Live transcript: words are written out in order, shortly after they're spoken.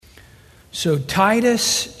So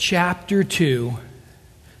Titus chapter 2,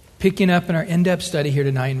 picking up in our in-depth study here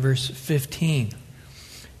tonight in verse 15.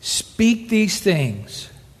 Speak these things,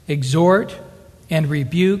 exhort and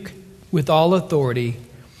rebuke with all authority.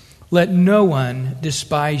 Let no one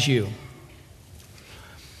despise you.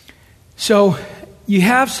 So you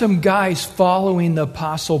have some guys following the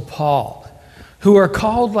Apostle Paul who are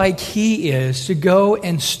called like he is to go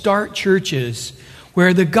and start churches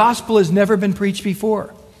where the gospel has never been preached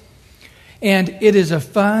before. And it is a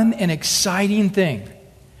fun and exciting thing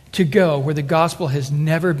to go where the gospel has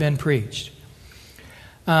never been preached.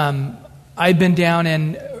 I'd been down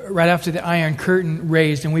in, right after the Iron Curtain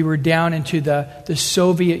raised, and we were down into the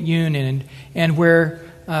Soviet Union and where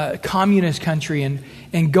communist country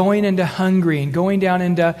and going into Hungary and going down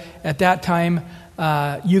into, at that time,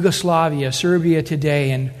 Yugoslavia, Serbia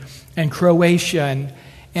today, and Croatia,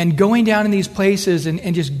 and going down in these places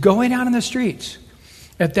and just going out in the streets.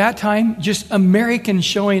 At that time, just Americans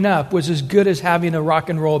showing up was as good as having a rock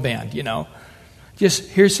and roll band, you know. Just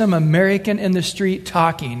here's some American in the street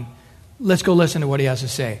talking. Let's go listen to what he has to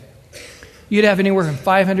say. You'd have anywhere from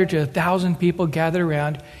 500 to 1,000 people gathered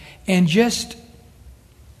around and just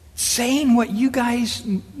saying what you guys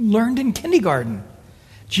learned in kindergarten.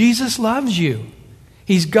 Jesus loves you.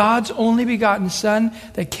 He's God's only begotten Son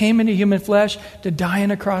that came into human flesh to die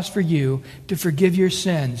on a cross for you, to forgive your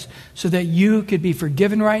sins, so that you could be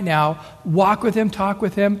forgiven right now, walk with Him, talk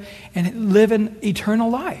with Him, and live an eternal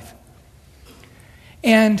life.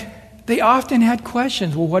 And they often had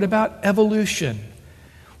questions. Well, what about evolution?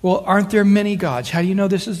 Well, aren't there many gods? How do you know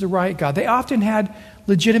this is the right God? They often had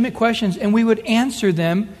legitimate questions, and we would answer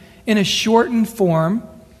them in a shortened form.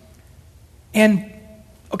 And,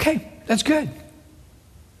 okay, that's good.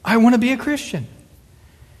 I want to be a Christian.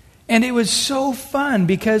 And it was so fun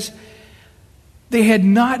because they had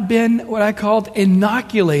not been what I called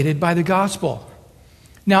inoculated by the gospel.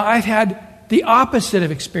 Now, I've had the opposite of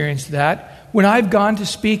experience to that when I've gone to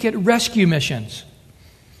speak at rescue missions.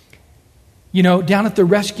 You know, down at the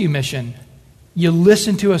rescue mission, you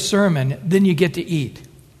listen to a sermon, then you get to eat.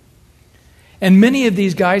 And many of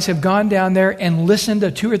these guys have gone down there and listened to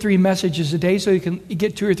 2 or 3 messages a day so you can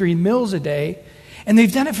get 2 or 3 meals a day. And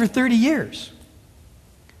they've done it for 30 years.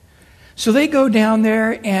 So they go down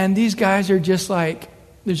there, and these guys are just like,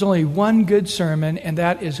 there's only one good sermon, and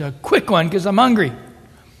that is a quick one because I'm hungry.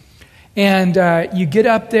 And you get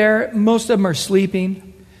up there, most of them are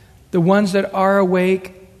sleeping. The ones that are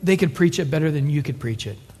awake, they could preach it better than you could preach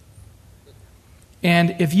it.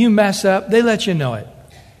 And if you mess up, they let you know it.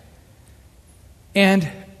 And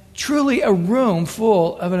truly a room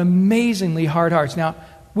full of an amazingly hard hearts. Now,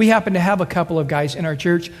 we happen to have a couple of guys in our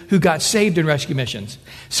church who got saved in rescue missions.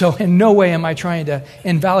 So in no way am I trying to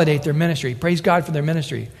invalidate their ministry. Praise God for their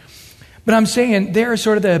ministry. But I'm saying they're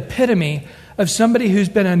sort of the epitome of somebody who's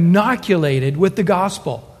been inoculated with the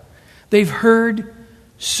gospel. They've heard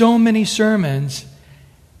so many sermons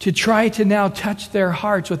to try to now touch their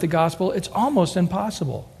hearts with the gospel. It's almost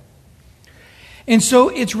impossible. And so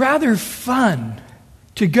it's rather fun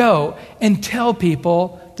to go and tell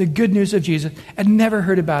people the good news of Jesus. I'd never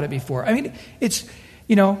heard about it before. I mean, it's,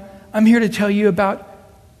 you know, I'm here to tell you about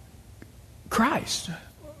Christ.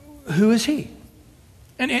 Who is He?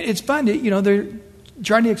 And it's fun to, you know, they're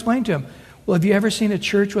trying to explain to him, well, have you ever seen a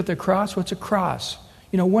church with a cross? What's a cross?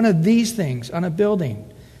 You know, one of these things on a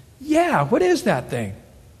building. Yeah, what is that thing?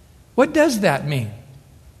 What does that mean?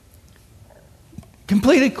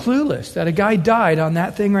 Completely clueless that a guy died on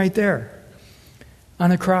that thing right there.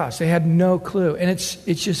 On a cross. They had no clue. And it's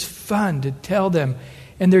just fun to tell them.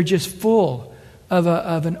 And they're just full of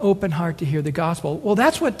an open heart to hear the gospel. Well,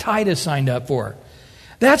 that's what Titus signed up for.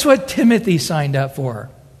 That's what Timothy signed up for.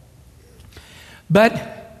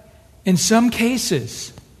 But in some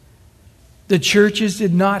cases, the churches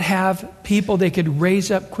did not have people they could raise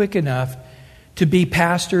up quick enough to be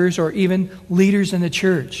pastors or even leaders in the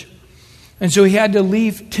church. And so he had to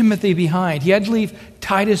leave Timothy behind. He had to leave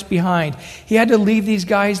Titus behind. He had to leave these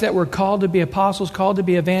guys that were called to be apostles, called to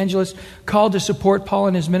be evangelists, called to support Paul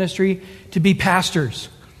in his ministry, to be pastors.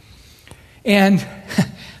 And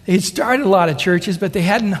they had started a lot of churches, but they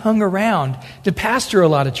hadn't hung around to pastor a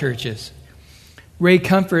lot of churches. Ray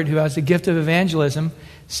Comfort, who has the gift of evangelism,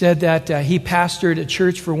 said that he pastored a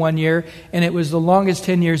church for 1 year, and it was the longest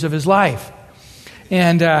 10 years of his life.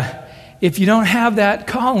 And if you don't have that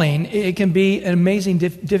calling, it can be an amazing,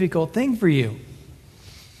 difficult thing for you.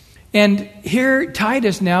 And here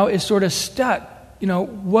Titus now is sort of stuck. You know,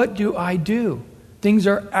 what do I do? Things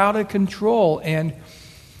are out of control, and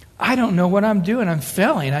I don't know what I'm doing. I'm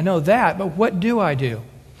failing. I know that, but what do I do?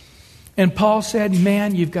 And Paul said,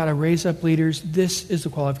 man, you've got to raise up leaders. This is the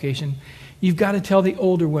qualification. You've got to tell the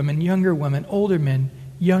older women, older men,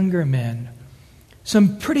 younger men,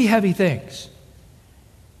 some pretty heavy things.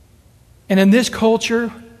 And in this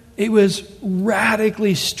culture, it was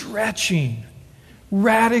radically stretching,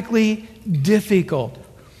 radically difficult.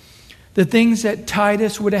 The things that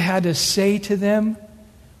Titus would have had to say to them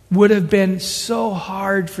would have been so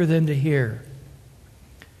hard for them to hear.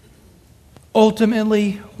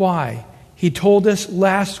 Ultimately, why? He told us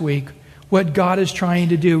last week what God is trying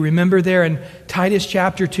to do. Remember there in Titus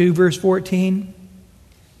chapter 2, verse 14?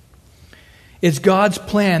 It's God's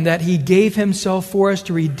plan that He gave Himself for us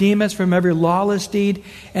to redeem us from every lawless deed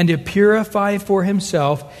and to purify for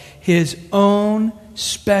Himself His own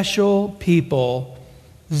special people,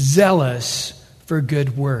 zealous for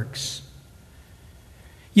good works.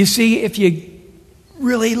 You see, if you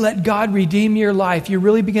really let God redeem your life, you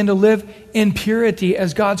really begin to live in purity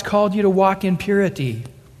as God's called you to walk in purity,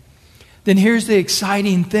 then here's the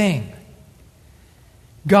exciting thing.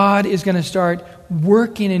 God is going to start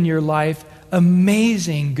working in your life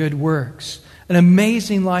amazing good works, an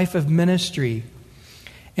amazing life of ministry.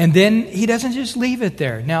 And then He doesn't just leave it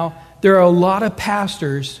there. Now, there are a lot of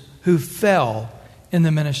pastors who fell in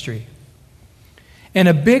the ministry. And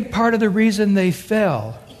a big part of the reason they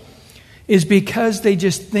fell is because they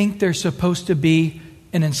just think they're supposed to be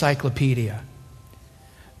an encyclopedia.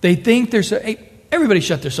 They think hey, everybody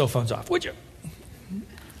shut their cell phones off, would you?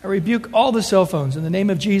 I rebuke all the cell phones in the name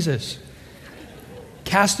of Jesus,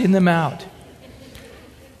 casting them out.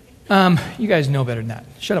 You guys know better than that.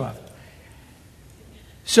 Shut them off.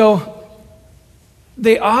 So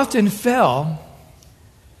they often fell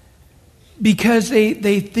because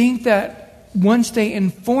they think that once they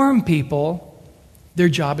inform people, their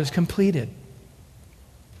job is completed.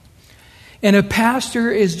 And a pastor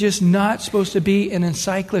is just not supposed to be an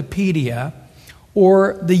encyclopedia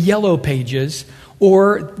or the yellow pages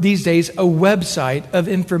or, these days, a website of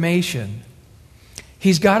information.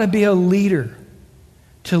 He's got to be a leader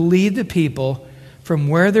to lead the people from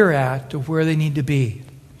where they're at to where they need to be.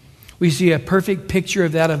 We see a perfect picture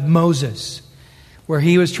of that of Moses, where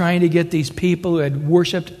he was trying to get these people who had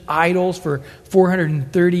worshipped idols for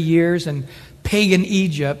 430 years in pagan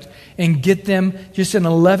Egypt and get them just an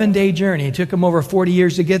 11-day journey. It took him over 40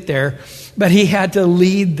 years to get there, but he had to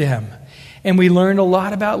lead them. And we learned a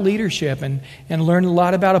lot about leadership and learned a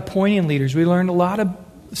lot about appointing leaders. We learned a lot of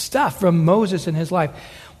stuff from Moses in his life.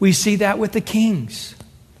 We see that with the kings,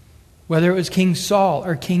 whether it was King Saul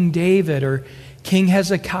or King David or King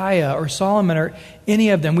Hezekiah or Solomon or any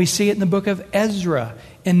of them. We see it in the book of Ezra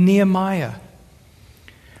and Nehemiah,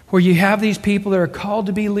 where you have these people that are called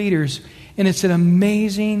to be leaders, and it's an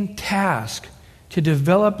amazing task to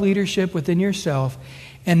develop leadership within yourself.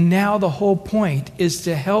 And now the whole point is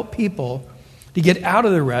to help people to get out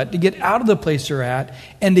of the rut, to get out of the place they're at,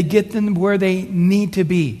 and to get them where they need to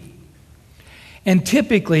be. And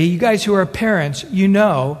typically, you guys who are parents, you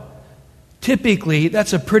know, typically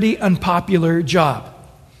that's a pretty unpopular job.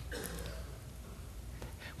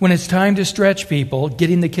 When it's time to stretch people,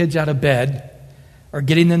 getting the kids out of bed, or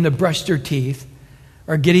getting them to brush their teeth,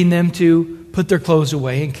 or getting them to put their clothes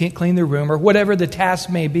away and can't clean their room, or whatever the task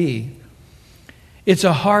may be, it's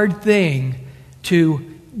a hard thing to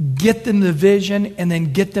get them the vision and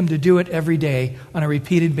then get them to do it every day on a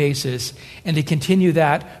repeated basis and to continue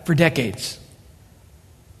that for decades.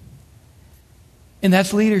 And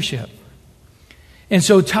that's leadership. And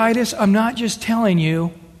so, Titus, I'm not just telling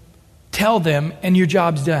you, tell them and your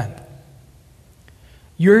job's done.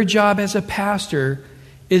 Your job as a pastor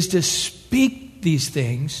is to speak these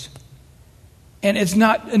things, and it's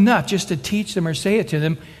not enough just to teach them or say it to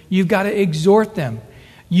them. You've got to exhort them.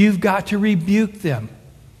 You've got to rebuke them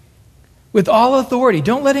with all authority.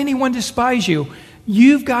 Don't let anyone despise you.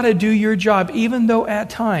 You've got to do your job, even though at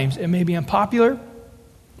times it may be unpopular,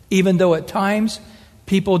 even though at times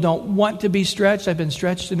people don't want to be stretched. I've been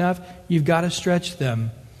stretched enough. You've got to stretch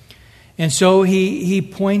them. And so he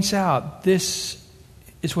points out, this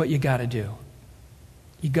is what you got to do.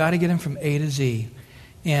 You got to get them from A to Z.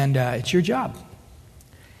 And it's your job.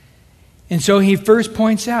 And so he first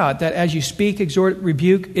points out that as you speak, exhort,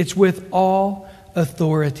 rebuke, it's with all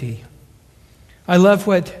authority. I love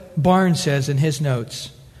what Barnes says in his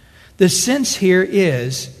notes. The sense here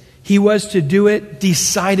is he was to do it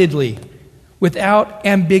decidedly, without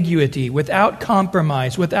ambiguity, without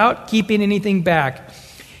compromise, without keeping anything back.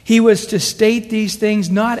 He was to state these things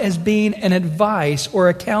not as being an advice or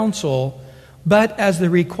a counsel, but as the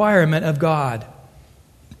requirement of God.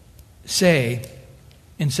 Say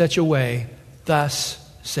in such a way, thus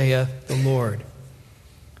saith the Lord.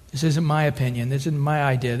 This isn't my opinion. This isn't my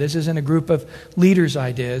idea. This isn't a group of leaders'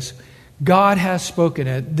 ideas. God has spoken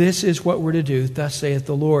it. This is what we're to do. Thus saith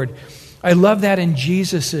the Lord. I love that in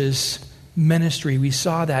Jesus' ministry. We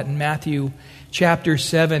saw that in Matthew chapter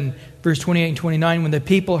 7, verse 28 and 29. When the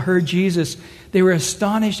people heard Jesus, they were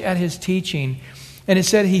astonished at his teaching. And it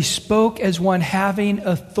said he spoke as one having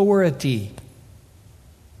authority,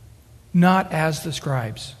 not as the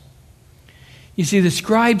scribes. You see, the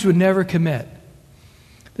scribes would never commit.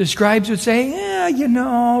 The scribes would say,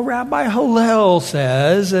 Rabbi Hillel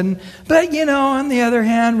says, but on the other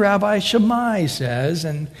hand, Rabbi Shammai says,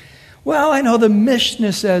 I know the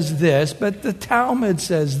Mishnah says this, but the Talmud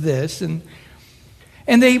says this, and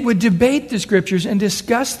they would debate the scriptures and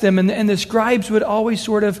discuss them, and the scribes would always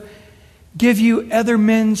sort of give you other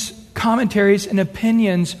men's commentaries and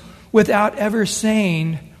opinions without ever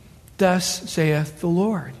saying, "Thus saith the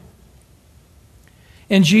Lord."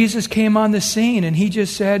 And Jesus came on the scene and he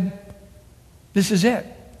just said, this is it.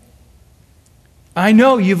 I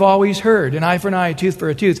know you've always heard an eye for an eye, a tooth for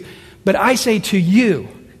a tooth, but I say to you.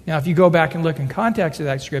 Now, if you go back and look in context of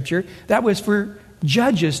that scripture, that was for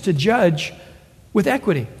judges to judge with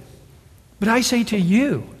equity. But I say to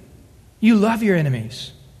you, you love your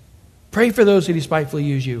enemies. Pray for those who despitefully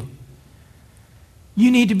use you.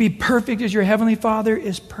 You need to be perfect as your heavenly Father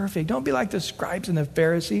is perfect. Don't be like the scribes and the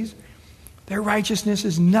Pharisees. Their righteousness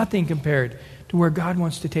is nothing compared to where God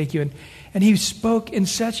wants to take you. And he spoke in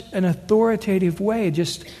such an authoritative way.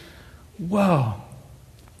 Just, whoa.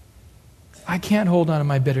 I can't hold on to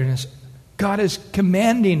my bitterness. God is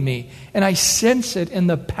commanding me. And I sense it in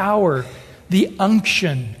the power, the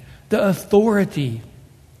unction, the authority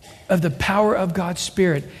of the power of God's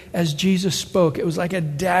Spirit. As Jesus spoke, it was like a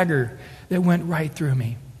dagger that went right through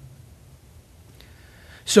me.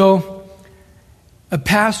 So, a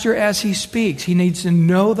pastor, as he speaks, he needs to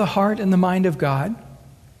know the heart and the mind of God,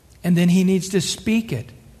 and then he needs to speak it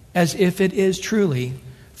as if it is truly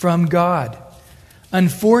from God.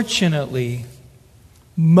 Unfortunately,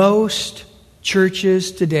 most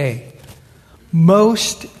churches today,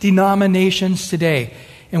 most denominations today,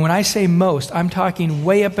 and when I say most, I'm talking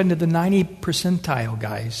way up into the 90 percentile,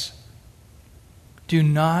 guys, do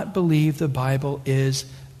not believe the Bible is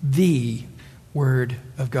the Word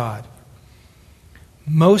of God.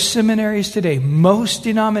 Most seminaries today, most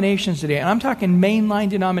denominations today, and I'm talking mainline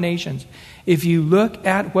denominations, if you look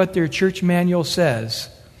at what their church manual says,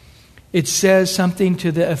 it says something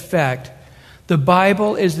to the effect, the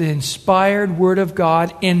Bible is the inspired Word of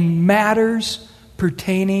God in matters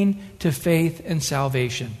pertaining to faith and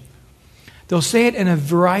salvation. They'll say it in a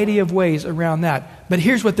variety of ways around that, but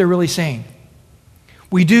here's what they're really saying.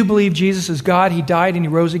 We do believe Jesus is God, He died and He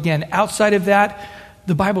rose again. Outside of that,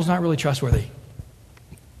 the Bible's not really trustworthy.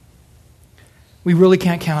 We really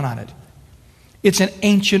can't count on it. It's an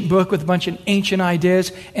ancient book with a bunch of ancient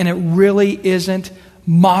ideas, and it really isn't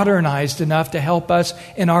modernized enough to help us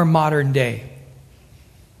in our modern day.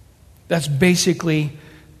 That's basically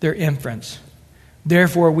their inference.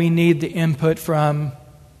 Therefore, we need the input from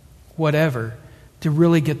whatever to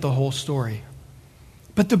really get the whole story.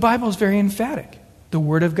 But the Bible is very emphatic. The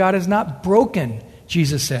Word of God is not broken,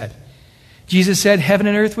 Jesus said. Jesus said heaven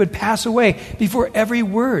and earth would pass away before every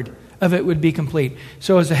word of it would be complete.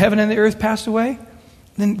 So as the heaven and the earth passed away,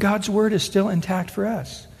 then God's Word is still intact for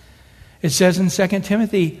us. It says in 2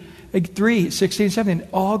 Timothy 3, 16, 17,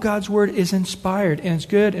 all God's Word is inspired and it's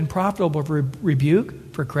good and profitable for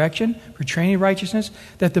rebuke, for correction, for training in righteousness,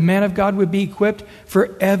 that the man of God would be equipped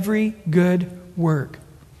for every good work.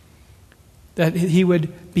 That he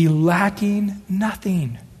would be lacking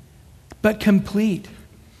nothing, but complete.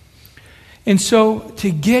 And so to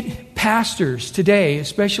get pastors today,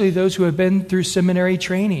 especially those who have been through seminary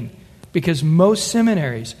training, because most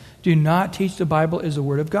seminaries do not teach the Bible as the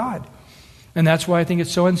Word of God. And that's why I think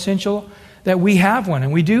it's so essential that we have one,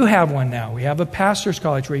 and we do have one now. We have a pastor's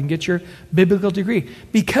college where you can get your biblical degree,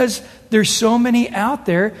 because there's so many out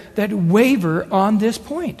there that waver on this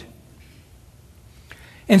point.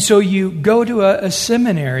 And so you go to a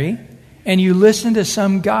seminary and you listen to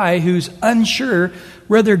some guy who's unsure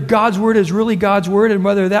whether God's Word is really God's Word and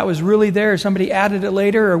whether that was really there or somebody added it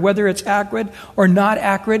later or whether it's accurate or not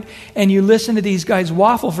accurate. And you listen to these guys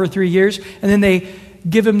waffle for 3 years and then they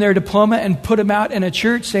give them their diploma and put them out in a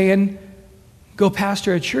church saying, go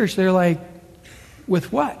pastor a church. They're like,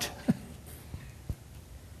 with what?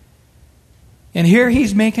 And here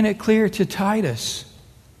he's making it clear to Titus.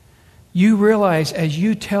 You realize as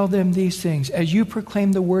you tell them these things, as you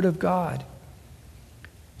proclaim the Word of God,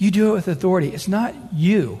 you do it with authority. It's not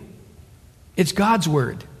you. It's God's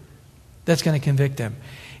Word that's going to convict them.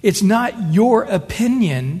 It's not your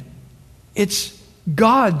opinion. It's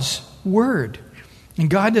God's Word. And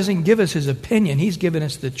God doesn't give us His opinion. He's given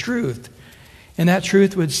us the truth. And that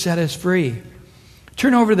truth would set us free.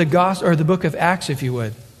 Turn over to the gospel or the book of Acts, if you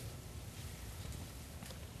would.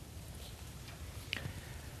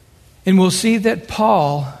 And we'll see that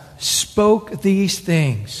Paul spoke these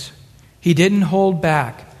things. He didn't hold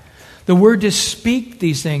back. The word to speak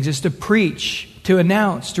these things is to preach, to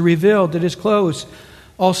announce, to reveal, to disclose.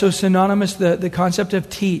 Also synonymous, the concept of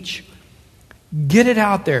teach. Get it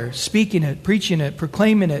out there, speaking it, preaching it,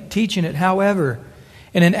 proclaiming it, teaching it, however.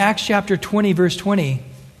 And in Acts chapter 20, verse 20,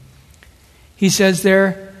 he says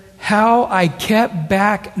there, how I kept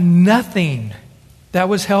back nothing that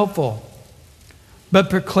was helpful, but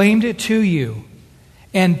proclaimed it to you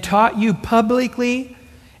and taught you publicly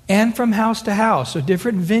and from house to house. So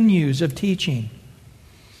different venues of teaching.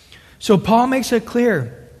 So Paul makes it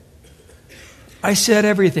clear. I said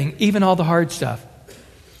everything, even all the hard stuff.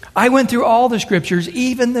 I went through all the scriptures,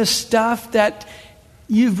 even the stuff that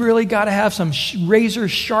you've really got to have some razor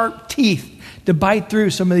sharp teeth to bite through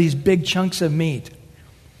some of these big chunks of meat.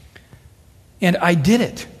 And I did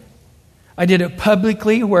it. I did it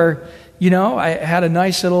publicly where, I had a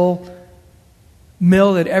nice little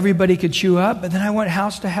meal that everybody could chew up. But then I went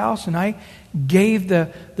house to house and I gave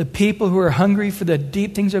the people who are hungry for the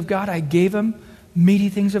deep things of God, I gave them meaty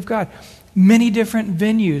things of God. Many different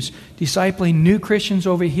venues, discipling new Christians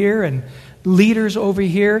over here and leaders over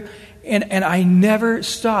here. And I never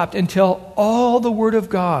stopped until all the Word of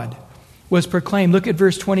God was proclaimed. Look at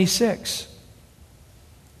verse 26.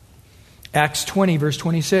 Acts 20, verse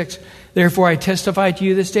 26. Therefore I testify to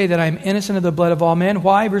you this day that I am innocent of the blood of all men.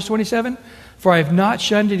 Why? Verse 27. For I have not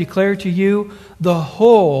shunned to declare to you the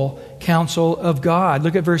whole counsel of God.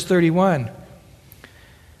 Look at verse 31.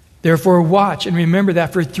 Therefore watch and remember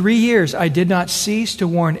that for 3 years I did not cease to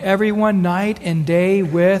warn everyone night and day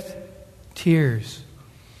with tears.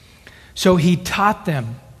 So he taught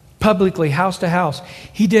them publicly, house to house.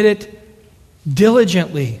 He did it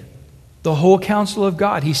diligently. The whole counsel of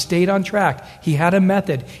God. He stayed on track. He had a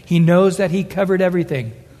method. He knows that he covered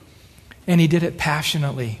everything. And he did it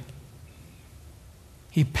passionately.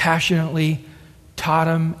 He passionately taught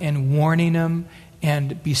them and warning them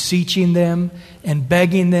and beseeching them and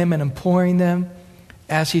begging them and imploring them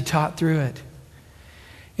as he taught through it.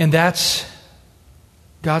 And that's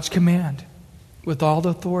God's command with all the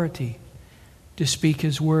authority to speak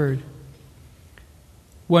His word.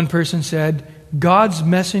 One person said, God's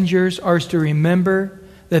messengers are to remember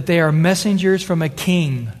that they are messengers from a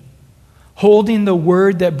king, holding the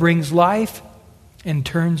word that brings life and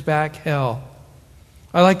turns back hell.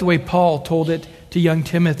 I like the way Paul told it to young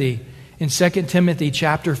Timothy in 2 Timothy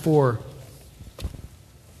chapter 4.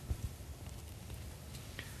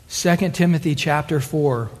 2 Timothy chapter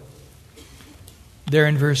 4, there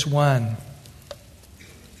in verse 1.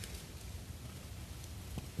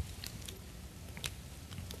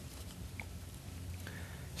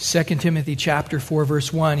 Second Timothy chapter 4,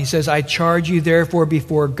 verse 1. He says, I charge you therefore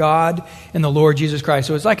before God and the Lord Jesus Christ.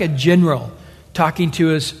 So it's like a general talking to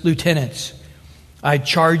his lieutenants. I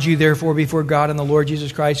charge you therefore before God and the Lord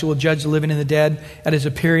Jesus Christ, who will judge the living and the dead at His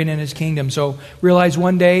appearing in His kingdom. So realize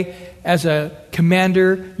one day, as a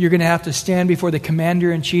commander, you're going to have to stand before the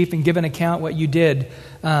commander-in-chief and give an account what you did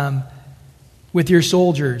with your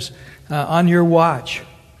soldiers on your watch.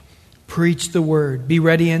 Preach the word. Be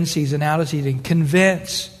ready in season, out of season.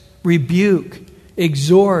 Convince, rebuke,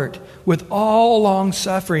 exhort with all long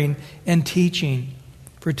suffering and teaching.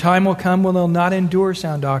 For time will come when they'll not endure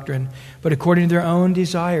sound doctrine, but according to their own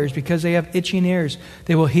desires, because they have itching ears,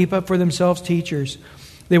 they will heap up for themselves teachers.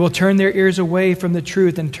 They will turn their ears away from the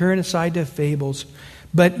truth and turn aside to fables.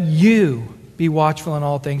 But you be watchful in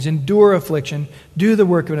all things, endure affliction, do the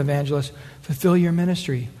work of an evangelist, fulfill your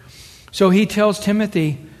ministry. So he tells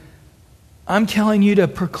Timothy, I'm telling you to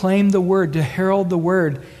proclaim the word, to herald the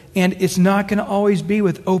word, and it's not going to always be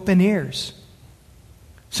with open ears.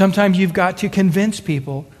 Sometimes you've got to convince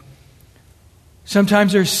people.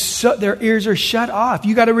 Sometimes their ears are shut off.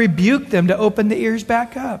 You got to rebuke them to open the ears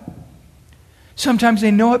back up. Sometimes they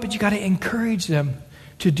know it, but you got to encourage them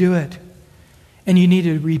to do it. And you need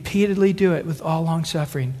to repeatedly do it with all long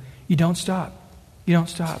suffering. You don't stop. You don't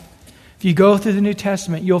stop. If you go through the New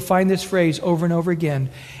Testament, you'll find this phrase over and over again.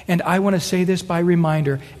 And I want to say this by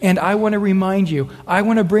reminder. And I want to remind you. I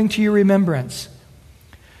want to bring to your remembrance.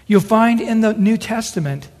 You'll find in the New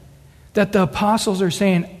Testament that the apostles are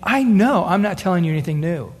saying, I know I'm not telling you anything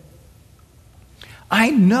new. I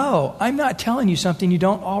know I'm not telling you something you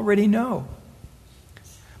don't already know.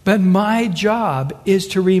 But my job is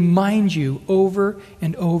to remind you over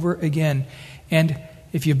and over again. And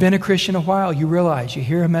if you've been a Christian a while, you realize you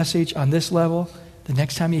hear a message on this level, The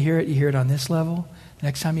next time you hear it on this level. The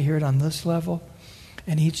next time you hear it on this level.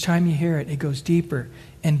 And each time you hear it, it goes deeper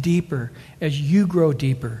and deeper as you grow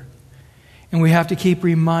deeper. And we have to keep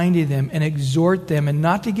reminding them and exhort them and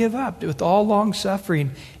not to give up, with all long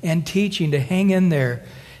suffering and teaching, to hang in there.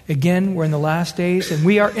 Again, we're in the last days, and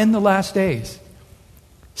we are in the last days.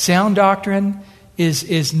 Sound doctrine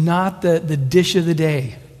is not the dish of the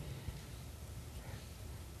day.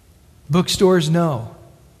 Bookstores know.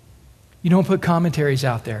 You don't put commentaries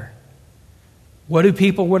out there. What do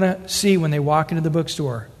people want to see when they walk into the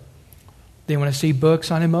bookstore? They want to see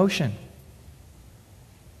books on emotion.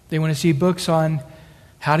 They want to see books on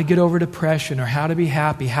how to get over depression, or how to be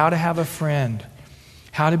happy, how to have a friend,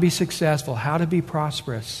 how to be successful, how to be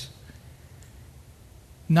prosperous.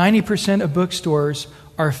 90% of bookstores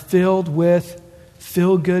are filled with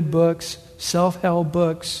feel-good books, self-help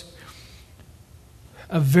books.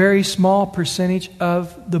 A very small percentage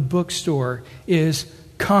of the bookstore is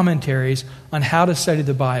commentaries on how to study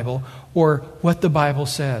the Bible or what the Bible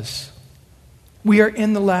says. We are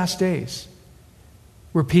in the last days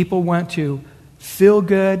where people want to feel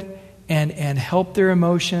good and help their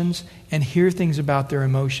emotions and hear things about their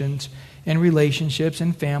emotions and relationships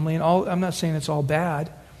and family and all. I'm not saying it's all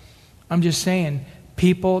bad. I'm just saying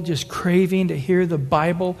people just craving to hear the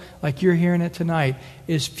Bible like you're hearing it tonight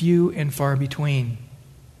is few and far between.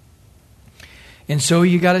 And so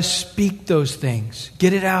you got to speak those things.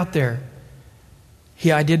 Get it out there.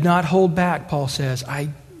 I did not hold back, Paul says. I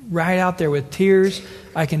right out there with tears.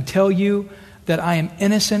 I can tell you that I am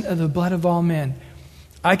innocent of the blood of all men.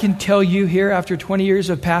 I can tell you here, after 20 years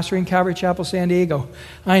of pastoring Calvary Chapel, San Diego,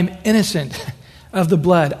 I am innocent of the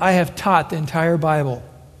blood. I have taught the entire Bible.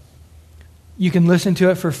 You can listen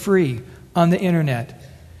to it for free on the internet.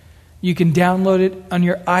 You can download it on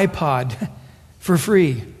your iPod for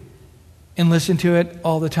free and listen to it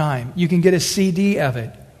all the time. You can get a CD of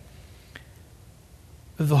it.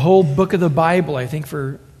 The whole book of the Bible, I think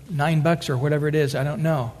for $9 or whatever it is, I don't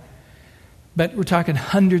know. But we're talking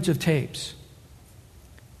hundreds of tapes.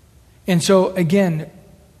 And so, again,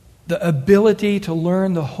 the ability to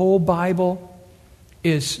learn the whole Bible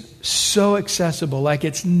is so accessible, like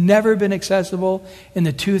it's never been accessible in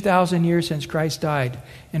the 2,000 years since Christ died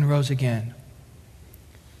and rose again.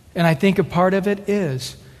 And I think a part of it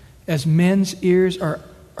is, as men's ears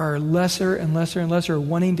are lesser and lesser and lesser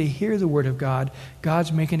wanting to hear the Word of God,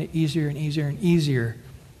 God's making it easier and easier and easier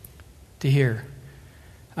to hear.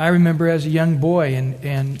 I remember as a young boy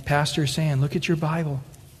and pastors saying, look at your Bible.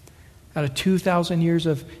 Out of 2,000 years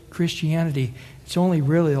of Christianity, it's only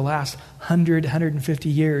really the last 100, 150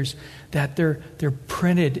 years that they're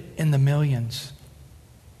printed in the millions.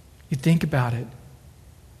 You think about it.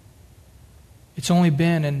 It's only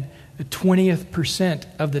been in the 20th%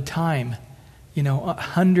 of the time,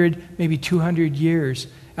 100, maybe 200 years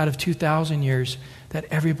out of 2,000 years that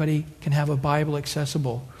everybody can have a Bible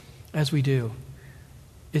accessible as we do.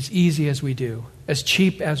 As easy as we do. As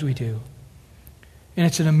cheap as we do. And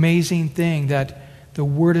it's an amazing thing that the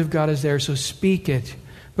Word of God is there, so speak it.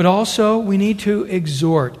 But also, we need to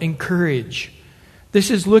exhort, encourage. This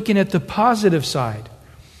is looking at the positive side.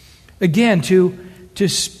 Again, to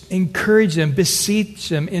encourage them, beseech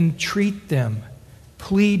them, entreat them,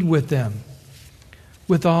 plead with them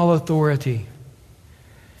with all authority.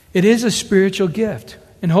 It is a spiritual gift.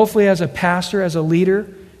 And hopefully as a pastor, as a leader,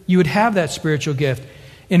 you would have that spiritual gift.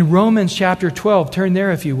 In Romans chapter 12, turn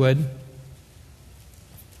there if you would.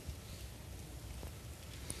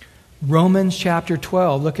 Romans chapter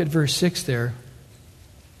 12, look at verse 6 there.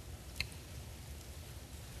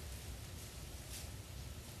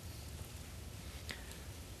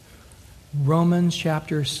 Romans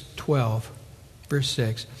chapter 12, verse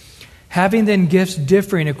 6. Having then gifts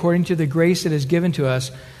differing according to the grace that is given to us,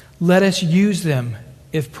 let us use them.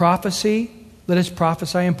 If prophecy, let us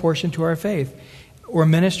prophesy in portion to our faith. Or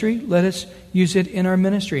ministry, let us use it in our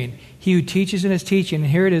ministry. He who teaches in his teaching, and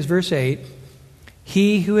here it is, verse 8.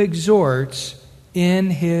 He who exhorts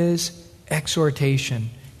in his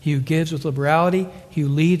exhortation. He who gives with liberality. He who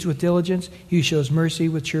leads with diligence. He who shows mercy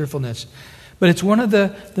with cheerfulness. But it's one of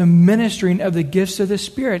the ministering of the gifts of the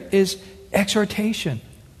Spirit is exhortation.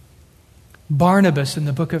 Barnabas in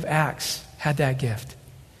the book of Acts had that gift.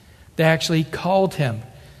 They actually called him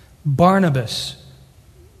Barnabas.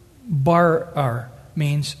 Bar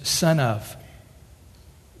means son of.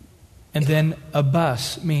 And then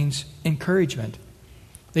Abbas means encouragement.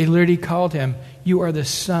 They literally called him, you are the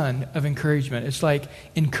son of encouragement. It's like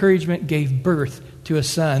encouragement gave birth to a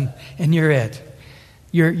son, and you're it.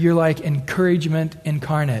 You're like encouragement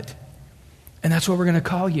incarnate. And that's what we're going to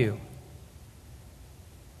call you.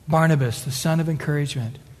 Barnabas, the son of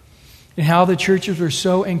encouragement. and how the churches were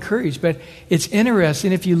so encouraged. But it's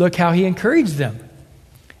interesting if you look how he encouraged them.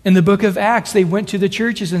 In the book of Acts, they went to the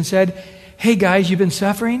churches and said, hey guys, you've been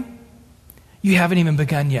suffering? You haven't even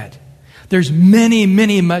begun yet. There's many,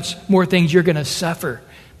 many, much more things you're going to suffer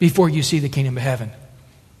before you see the kingdom of heaven.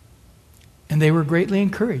 And they were greatly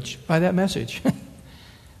encouraged by that message.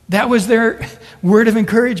 That was their word of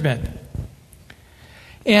encouragement.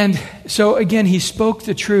 And so again, he spoke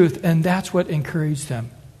the truth, and that's what encouraged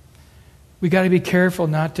them. We got to be careful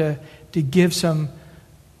not to give some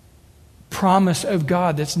promise of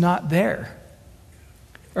God that's not there,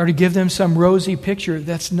 or to give them some rosy picture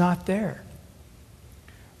that's not there,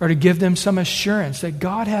 or to give them some assurance that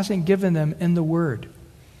God hasn't given them in the Word.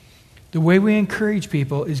 The way we encourage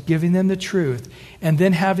people is giving them the truth and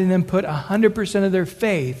then having them put 100% of their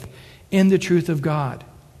faith in the truth of God.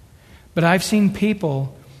 But I've seen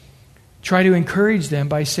people try to encourage them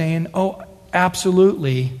by saying, oh,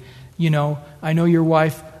 absolutely, I know your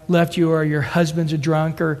wife left you, or your husband's a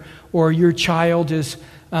drunk, or your child is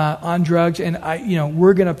on drugs, and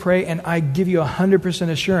we're going to pray, and I give you 100%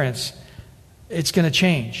 assurance it's going to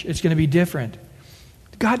change. It's going to be different.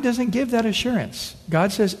 God doesn't give that assurance.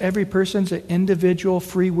 God says every person's an individual,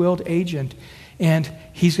 free-willed agent, and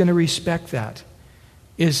He's going to respect that.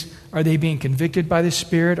 Are they being convicted by the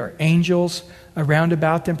Spirit? Are angels around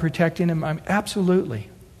about them protecting them? Absolutely.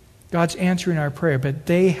 God's answering our prayer, but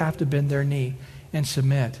they have to bend their knee and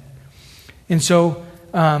submit. And so,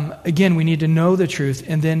 again, we need to know the truth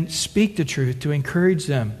and then speak the truth to encourage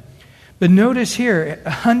them. But notice here,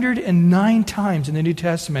 109 times in the New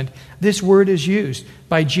Testament, this word is used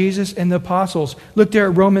by Jesus and the apostles. Look there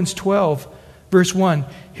at Romans 12, verse 1.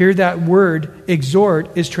 Here that word,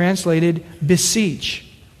 exhort, is translated beseech.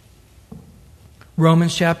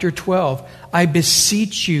 Romans chapter 12. I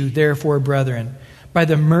beseech you, therefore, brethren, by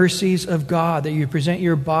the mercies of God, that you present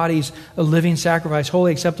your bodies a living sacrifice,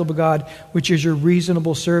 holy, acceptable to God, which is your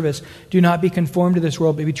reasonable service. Do not be conformed to this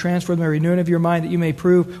world, but be transformed by the renewing of your mind, that you may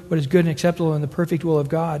prove what is good and acceptable in the perfect will of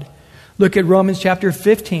God. Look at Romans chapter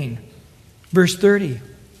 15, verse 30.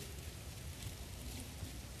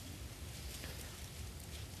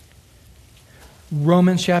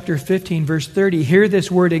 Romans chapter 15, verse 30. Here this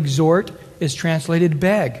word exhort is translated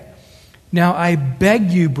beg. Now I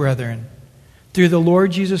beg you, brethren, through the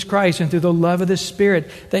Lord Jesus Christ and through the love of the Spirit,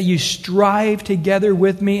 that you strive together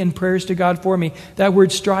with me in prayers to God for me. That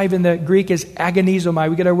word strive in the Greek is agonizomai.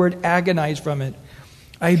 We get our word agonize from it.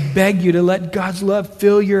 I beg you to let God's love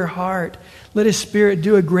fill your heart. Let His Spirit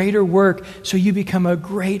do a greater work so you become a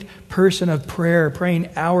great person of prayer, praying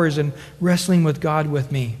hours and wrestling with God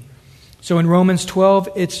with me. So in Romans 12,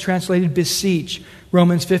 it's translated beseech.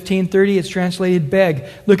 Romans 15:30, it's translated beg.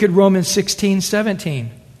 Look at Romans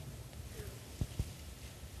 16:17.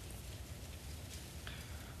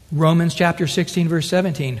 Romans chapter 16, verse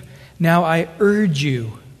 17. Now I urge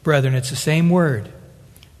you, brethren, it's the same word.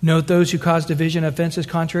 Note those who cause division and offenses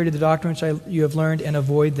contrary to the doctrines you have learned, and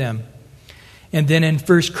avoid them. And then in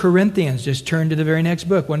 1 Corinthians, just turn to the very next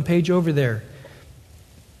book, one page over there.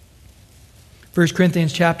 1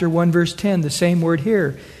 Corinthians chapter 1, verse 10, the same word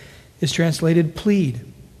here is translated plead.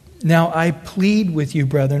 Now I plead with you,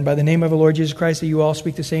 brethren, by the name of the Lord Jesus Christ, that you all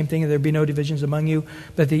speak the same thing, and there be no divisions among you,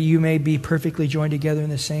 but that you may be perfectly joined together in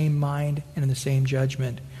the same mind and in the same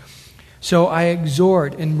judgment. So I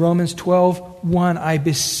exhort in Romans 12:1, I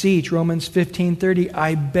beseech. Romans 15:30,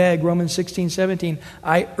 I beg. Romans 16:17,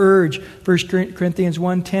 I urge. 1 Corinthians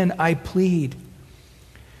 1:10, I plead.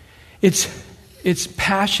 It's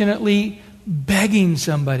passionately begging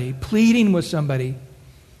somebody, pleading with somebody.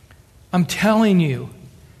 I'm telling you,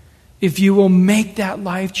 if you will make that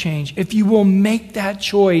life change, if you will make that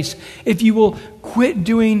choice, if you will quit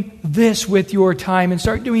doing this with your time and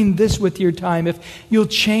start doing this with your time, if you'll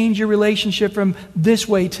change your relationship from this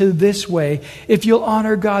way to this way, if you'll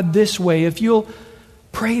honor God this way, if you'll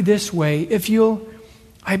pray this way, if you'll,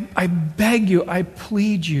 I beg you, I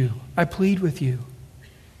plead with you.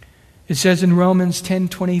 It says in Romans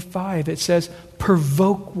 10:25, it says,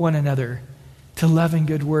 provoke one another to love and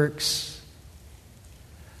good works.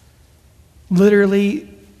 Literally,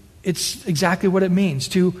 it's exactly what it means,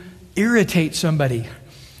 to irritate somebody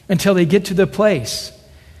until they get to the place.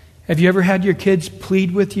 Have you ever had your kids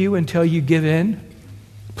plead with you until you give in?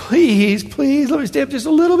 Please, let me stay up just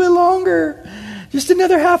a little bit longer. Just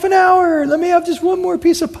another half an hour. Let me have just one more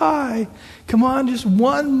piece of pie. Come on, just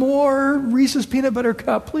one more Reese's peanut butter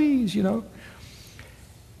cup, please, How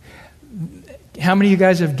many of you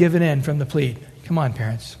guys have given in from the plead? Come on,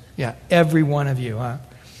 parents. Yeah, every one of you, huh?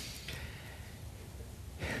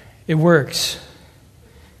 It works.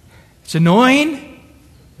 It's annoying,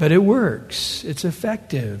 but it works. It's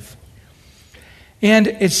effective. And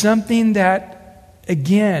it's something that,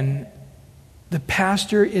 again, the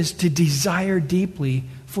pastor is to desire deeply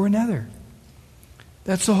for another.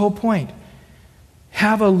 That's the whole point.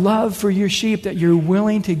 Have a love for your sheep that you're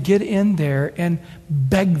willing to get in there and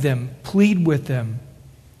beg them, plead with them.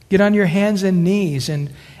 Get on your hands and knees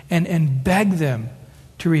and beg them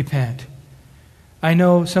to repent. I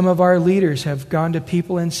know some of our leaders have gone to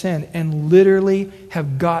people in sin and literally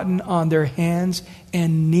have gotten on their hands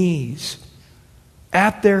and knees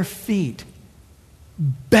at their feet,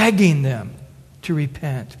 begging them to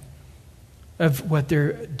repent of what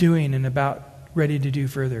they're doing and about ready to do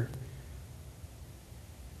further.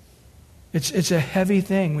 It's a heavy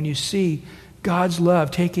thing when you see God's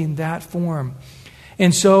love taking that form.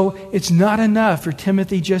 And so it's not enough for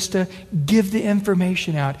Timothy just to give the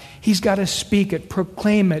information out. He's got to speak it,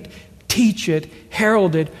 proclaim it, teach it,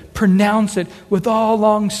 herald it, pronounce it with all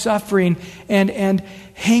long suffering and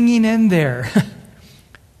hanging in there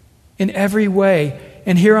in every way.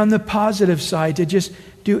 And here on the positive side, to just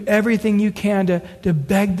do everything you can to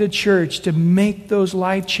beg the church to make those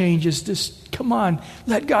life changes. Just come on,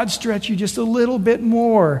 let God stretch you just a little bit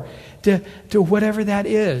more to whatever that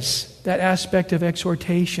is, that aspect of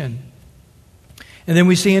exhortation. And then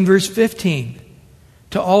we see in verse 15,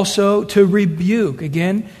 to rebuke.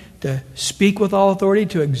 Again, to speak with all authority,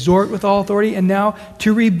 to exhort with all authority, and now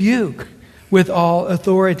to rebuke with all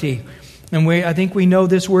authority. And I think we know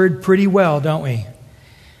this word pretty well, don't we?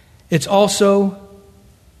 It's also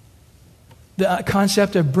the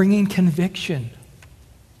concept of bringing conviction.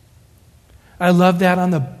 I love that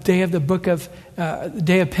on the day of the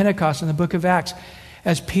day of Pentecost in the book of Acts,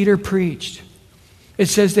 as Peter preached. It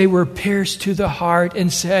says they were pierced to the heart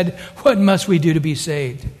and said, "What must we do to be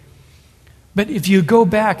saved?" But if you go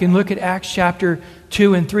back and look at Acts chapter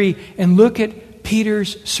 2 and 3 and look at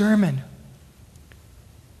Peter's sermon,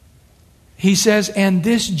 he says, "And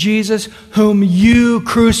this Jesus whom you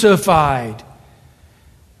crucified,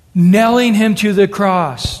 nailing him to the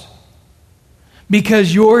cross,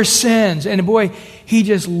 because your sins," and boy, he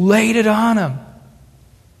just laid it on him.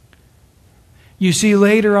 You see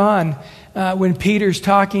later on, when Peter's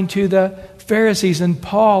talking to the Pharisees and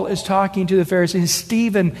Paul is talking to the Pharisees,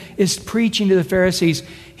 Stephen is preaching to the Pharisees,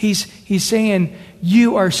 he's saying,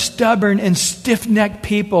 "You are stubborn and stiff-necked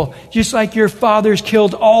people, just like your fathers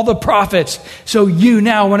killed all the prophets, so you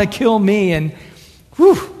now want to kill me." And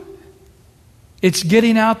whew, it's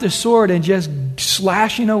getting out the sword and just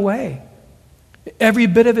slashing away. Every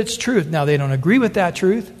bit of it's truth. Now, they don't agree with that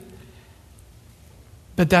truth,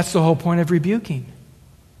 but that's the whole point of rebuking.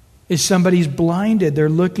 Is somebody's blinded. They're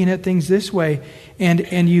looking at things this way,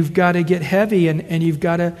 and you've got to get heavy, and you've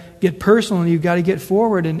got to get personal, and you've got to get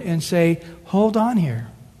forward and say, "Hold on here.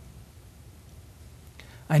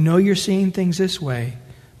 I know you're seeing things this way,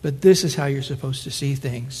 but this is how you're supposed to see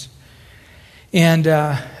things." And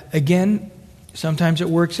again, sometimes it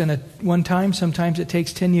works in one time, sometimes it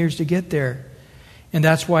takes 10 years to get there. And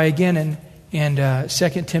that's why, again, in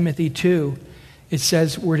 2 Timothy 2, it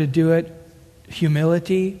says we're to do it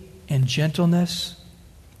humility and gentleness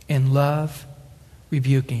and love,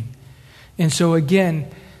 rebuking. And so again,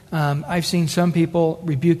 I've seen some people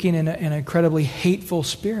rebuking in an incredibly hateful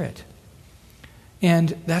spirit.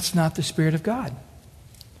 And that's not the Spirit of God.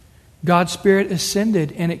 God's Spirit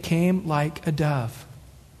ascended and it came like a dove.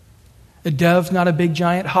 A dove's not a big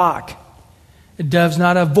giant hawk. A dove's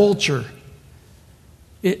not a vulture.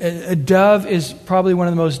 A dove is probably one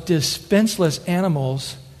of the most defenseless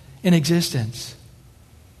animals in existence.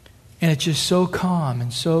 And it's just so calm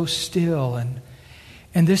and so still.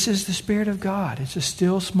 And this is the Spirit of God. It's a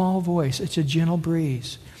still, small voice. It's a gentle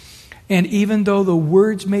breeze. And even though the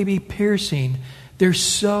words may be piercing, they're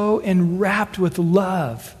so enwrapped with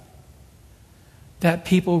love that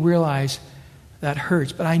people realize that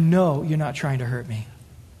hurts. But I know you're not trying to hurt me.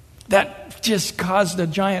 That just caused a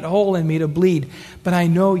giant hole in me to bleed. But I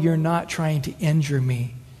know you're not trying to injure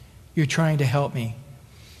me. You're trying to help me.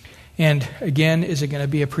 And again, is it going to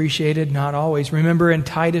be appreciated? Not always. Remember in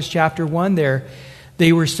Titus chapter 1 there,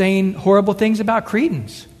 they were saying horrible things about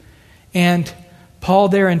Cretans. And Paul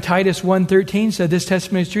there in Titus 1:13 said, "This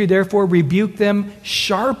testimony is true, therefore rebuke them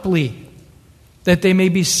sharply, that they may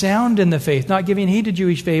be sound in the faith, not giving heed to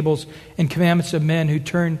Jewish fables and commandments of men who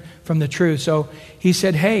turn from the truth." So he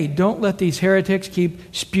said, hey, don't let these heretics keep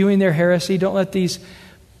spewing their heresy. Don't let these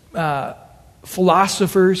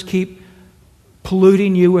philosophers keep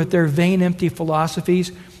polluting you with their vain, empty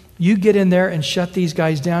philosophies. You get in there and shut these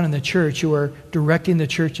guys down in the church who are directing the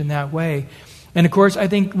church in that way. And of course, I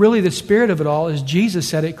think really the spirit of it all is Jesus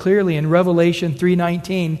said it clearly in Revelation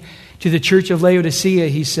 3:19 to the church of Laodicea.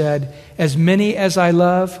 He said, "As many as I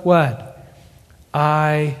love," what?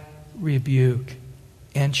 I rebuke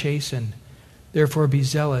and chasten. Therefore be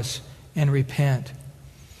zealous and repent.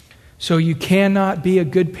 So you cannot be a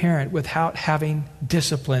good parent without having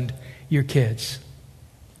disciplined your kids.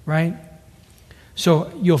 Right?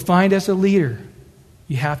 So you'll find as a leader,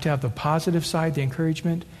 you have to have the positive side, the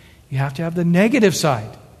encouragement. You have to have the negative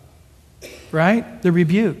side. Right? The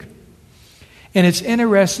rebuke. And it's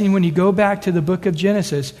interesting when you go back to the book of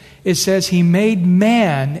Genesis, it says he made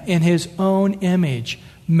man in his own image.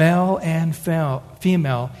 Male and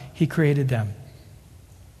female, he created them.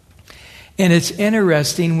 And it's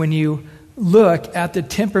interesting when you look at the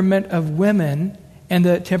temperament of women and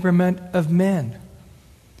the temperament of men.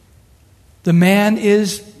 The man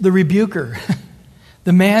is the rebuker.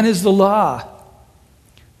 The man is the law.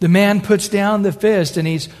 The man puts down the fist, and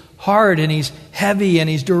he's hard, and he's heavy, and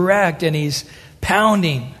he's direct, and he's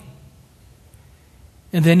pounding.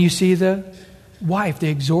 And then you see the wife, the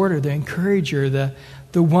exhorter, the encourager,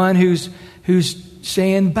 the one who's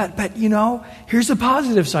saying, but you know, here's the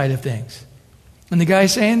positive side of things. And the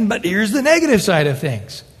guy's saying, but here's the negative side of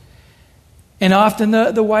things. And often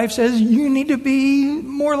the wife says, you need to be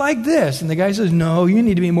more like this. And the guy says, no, you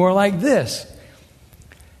need to be more like this.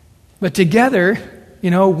 But together,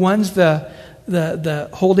 you know, one's the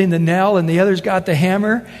holding the nail and the other's got the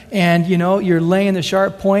hammer, and you know, you're laying the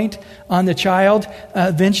sharp point on the child.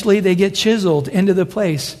 Eventually they get chiseled into the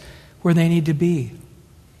place where they need to be.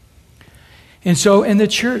 And so in the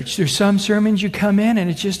church, there's some sermons you come in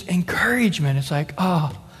and it's just encouragement. It's like,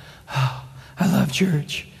 oh, I love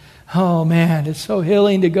church. Oh man, it's so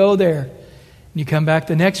healing to go there. And you come back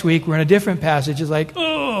the next week, we're in a different passage. It's like,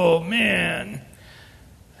 oh man,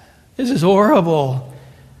 this is horrible.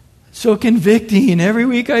 So convicting. Every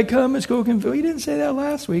week I come, it's so convicting. You didn't say that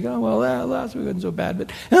last week. Oh, well, last week wasn't so bad.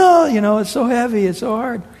 But, oh, you know, it's so heavy. It's so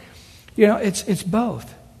hard. You know, it's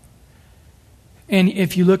both. And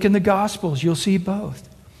if you look in the Gospels, you'll see both.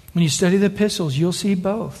 When you study the epistles, you'll see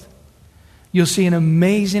both. You'll see an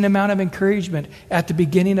amazing amount of encouragement at the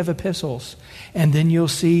beginning of epistles. And then you'll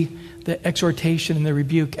see the exhortation and the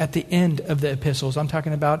rebuke at the end of the epistles. I'm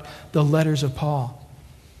talking about the letters of Paul.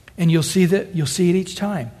 And you'll see it each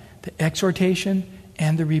time. The exhortation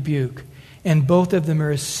and the rebuke. And both of them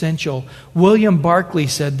are essential. William Barclay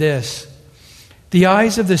said this: the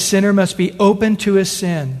eyes of the sinner must be open to his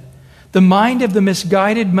sin. The mind of the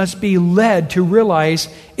misguided must be led to realize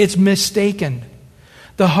it's mistaken.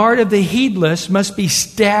 The heart of the heedless must be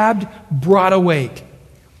stabbed broad awake.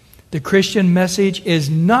 The Christian message is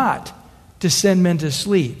not to send men to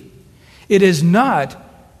sleep. It is not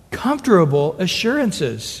comfortable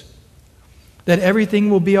assurances that everything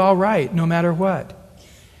will be all right no matter what.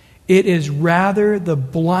 It is rather the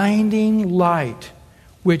blinding light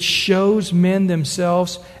which shows men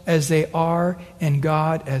themselves as they are and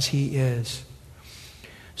God as He is.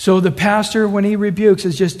 So the pastor, when he rebukes,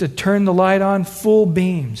 is just to turn the light on full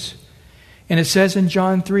beams. And it says in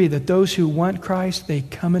John 3 that those who want Christ, they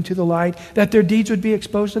come into the light, that their deeds would be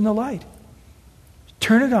exposed in the light.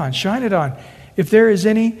 Turn it on, shine it on. If there is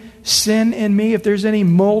any sin in me, if there's any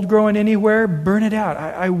mold growing anywhere, burn it out.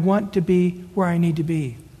 I want to be where I need to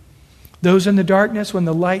be. Those in the darkness, when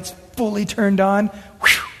the light's fully turned on,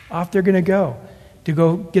 off they're going to go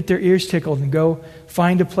get their ears tickled and go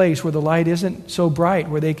find a place where the light isn't so bright,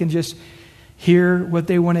 where they can just hear what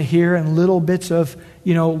they want to hear, and little bits of,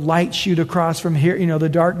 light shoot across from here, the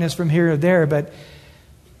darkness from here or there, but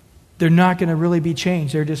they're not going to really be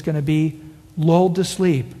changed. They're just going to be lulled to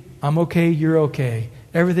sleep. I'm okay, you're okay.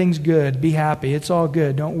 Everything's good. Be happy. It's all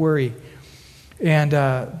good. Don't worry.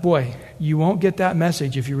 And boy, you won't get that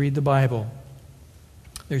message if you read the Bible.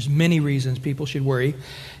 There's many reasons people should worry,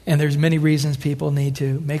 and there's many reasons people need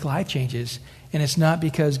to make life changes. And it's not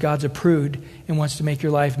because God's a prude and wants to make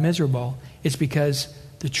your life miserable. It's because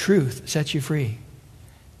the truth sets you free.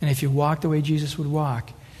 And if you walk the way Jesus would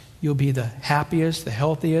walk, you'll be the happiest, the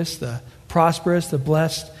healthiest, the prosperous, the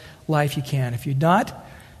blessed life you can. If you're not,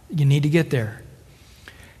 you need to get there.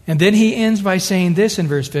 And then he ends by saying this in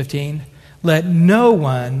verse 15, let no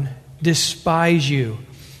one despise you.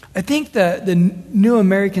 I think the New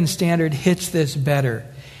American Standard hits this better.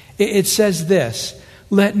 It says this,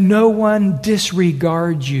 let no one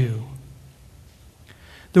disregard you.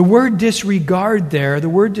 The word disregard there, the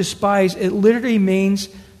word despise, it literally means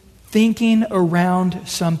thinking around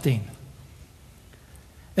something.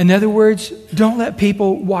 In other words, don't let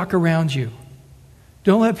people walk around you.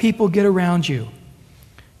 Don't let people get around you.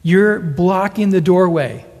 You're blocking the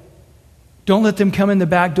doorway. Don't let them come in the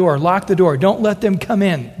back door. Lock the door. Don't let them come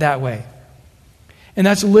in that way. And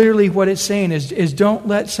that's literally what it's saying is don't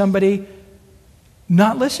let somebody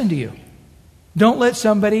not listen to you. Don't let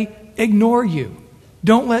somebody ignore you.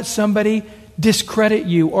 Don't let somebody discredit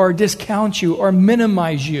you or discount you or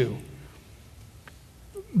minimize you.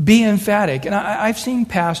 Be emphatic. And I've seen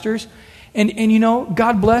pastors, and you know,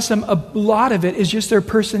 God bless them, a lot of it is just their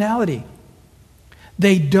personality.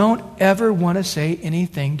 They don't ever want to say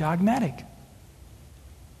anything dogmatic.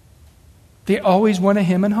 They always want to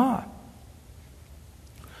hem and haw.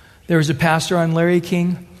 There was a pastor on Larry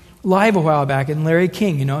King Live a while back, and Larry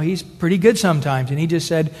King, you know, he's pretty good sometimes, and he just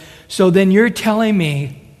said, so then you're telling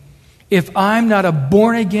me if I'm not a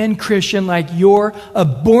born-again Christian like you're a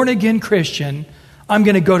born-again Christian, I'm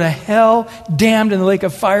going to go to hell, damned in the lake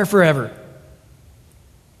of fire forever?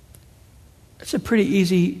 That's a pretty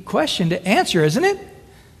easy question to answer, isn't it?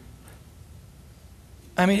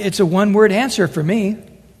 I mean, it's a one-word answer for me.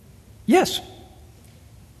 Yes.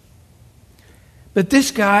 But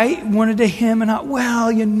this guy wanted to hem and haw,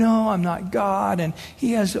 well, you know, I'm not God, and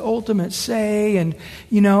he has the ultimate say, and,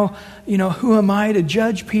 you know, who am I to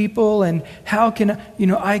judge people, and how can,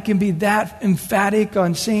 I can be that emphatic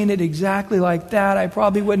on saying it exactly like that. I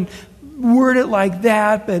probably wouldn't word it like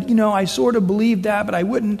that, but, I sort of believe that, but I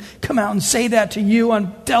wouldn't come out and say that to you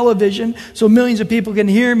on television so millions of people can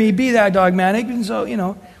hear me be that dogmatic, and so,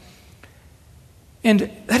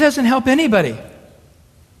 and that doesn't help anybody.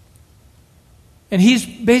 And he's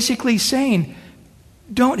basically saying,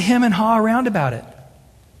 don't hem and haw around about it.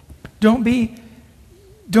 Don't be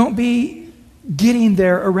getting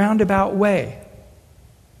there a roundabout way.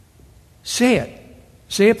 Say it.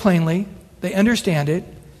 Say it plainly. They understand it.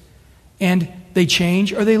 And they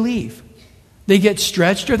change or they leave. They get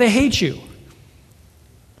stretched or they hate you.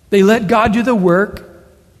 They let God do the work,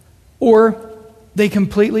 or they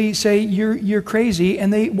completely say you're crazy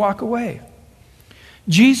and they walk away.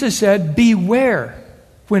 Jesus said, beware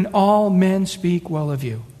when all men speak well of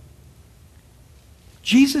you.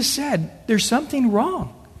 Jesus said, there's something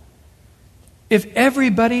wrong. If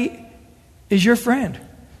everybody is your friend,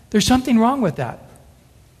 there's something wrong with that.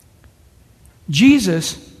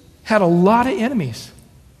 Jesus had a lot of enemies.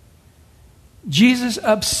 Jesus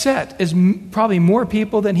upset probably more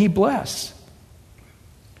people than he blessed.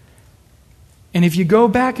 And if you go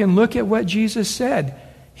back and look at what Jesus said,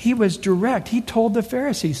 he was direct. He told the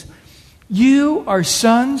Pharisees, you are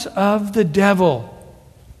sons of the devil.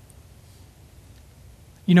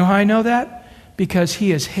 You know how I know that? Because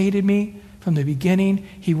he has hated me from the beginning.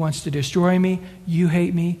 He wants to destroy me. You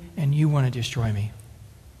hate me, and you want to destroy me.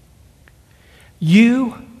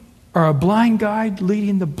 You are a blind guide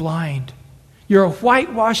leading the blind. You're a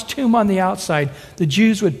whitewashed tomb on the outside. The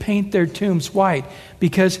Jews would paint their tombs white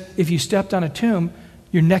because if you stepped on a tomb,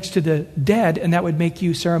 you're next to the dead, and that would make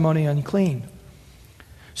you ceremonially unclean.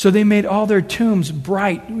 So they made all their tombs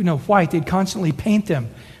bright, white. They'd constantly paint them.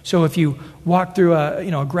 So if you walk through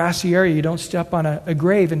a grassy area, you don't step on a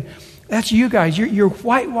grave. And that's you guys. You're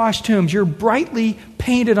whitewashed tombs. You're brightly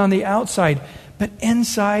painted on the outside, but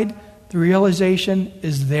inside, the realization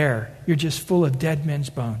is there. You're just full of dead men's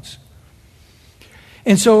bones.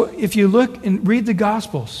 And so if you look and read the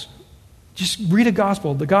Gospels, just read a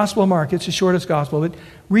gospel, the Gospel of Mark, it's the shortest gospel, but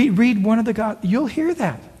read one of the Gospels, you'll hear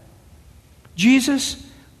that. Jesus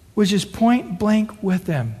was just point blank with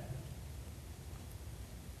them.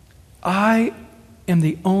 I am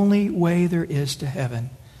the only way there is to heaven.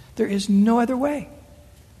 There is no other way.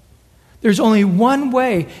 There's only one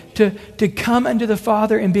way to come unto the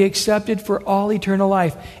Father and be accepted for all eternal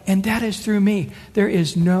life, and that is through me. There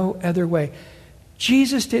is no other way.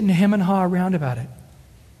 Jesus didn't hem and haw around about it.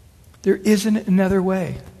 There isn't another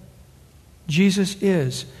way. Jesus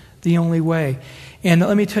is the only way. And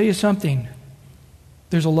let me tell you something.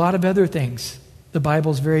 There's a lot of other things the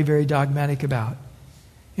Bible's very, very dogmatic about.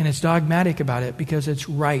 And it's dogmatic about it because it's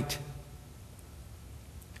right.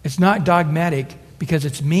 It's not dogmatic because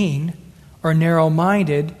it's mean or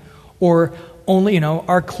narrow-minded or only,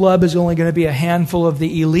 our club is only going to be a handful of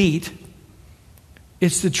the elite.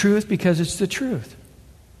 It's the truth because it's the truth.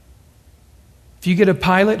 If you get a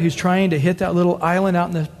pilot who's trying to hit that little island out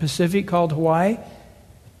in the Pacific called Hawaii,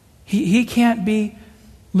 he can't be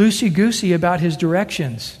loosey-goosey about his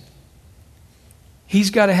directions. He's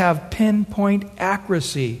got to have pinpoint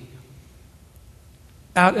accuracy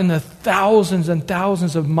out in the thousands and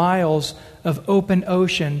thousands of miles of open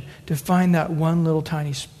ocean to find that one little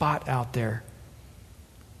tiny spot out there.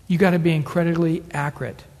 You got to be incredibly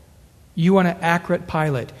accurate. You want an accurate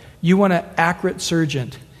pilot. You want an accurate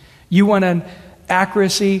surgeon. You want an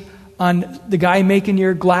accuracy on the guy making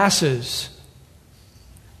your glasses.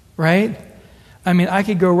 Right? I mean, I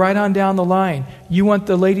could go right on down the line. You want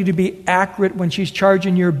the lady to be accurate when she's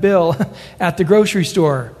charging your bill at the grocery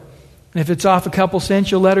store. And if it's off a couple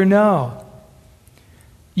cents, you'll let her know.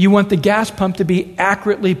 You want the gas pump to be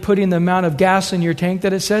accurately putting the amount of gas in your tank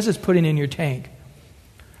that it says it's putting in your tank.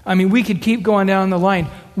 I mean, we could keep going down the line.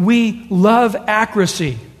 We love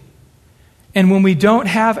accuracy. And when we don't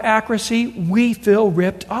have accuracy, we feel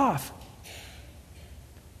ripped off.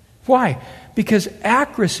 Why? Because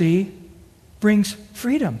accuracy brings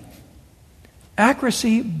freedom.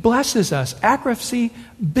 Accuracy blesses us. Accuracy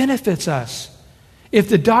benefits us. If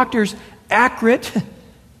the doctor's accurate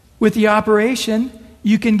with the operation,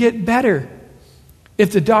 you can get better.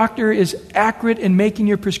 If the doctor is accurate in making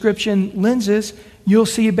your prescription lenses, you'll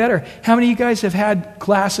see better. How many of you guys have had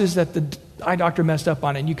glasses that the eye doctor messed up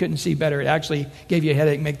on it and you couldn't see better? It actually gave you a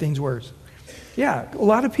headache and made things worse. Yeah, a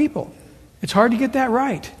lot of people. It's hard to get that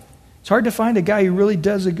right. It's hard to find a guy who really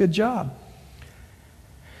does a good job.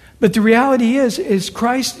 But the reality is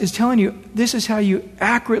Christ is telling you this is how you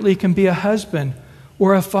accurately can be a husband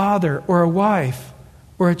or a father or a wife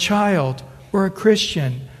or a child or a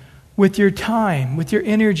Christian with your time, with your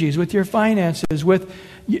energies, with your finances,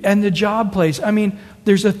 and the job place. I mean,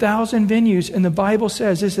 there's 1,000 venues, and the Bible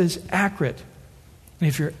says this is accurate. And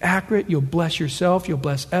if you're accurate, you'll bless yourself, you'll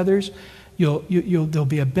bless others, there'll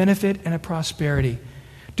be a benefit and a prosperity.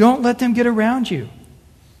 Don't let them get around you.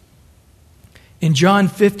 In John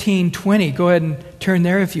 15:20, go ahead and turn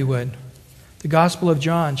there if you would. The Gospel of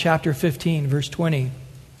John, chapter 15, verse 20.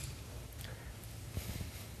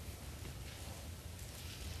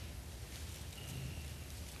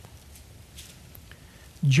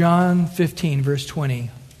 John 15, verse 20.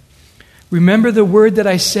 Remember the word that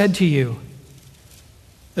I said to you.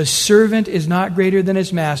 A servant is not greater than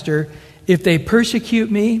his master. If they persecute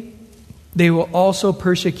me, they will also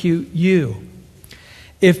persecute you.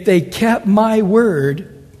 If they kept my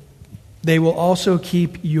word, they will also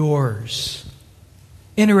keep yours.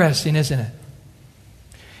 Interesting, isn't it?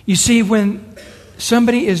 You see, when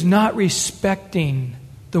somebody is not respecting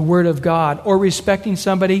the word of God or respecting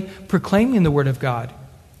somebody proclaiming the word of God,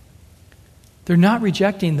 they're not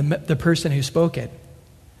rejecting the person who spoke it.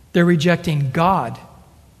 They're rejecting God,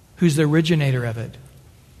 who's the originator of it.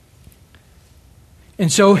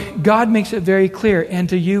 And so God makes it very clear, and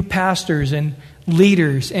to you pastors and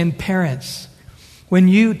leaders and parents, when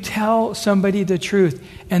you tell somebody the truth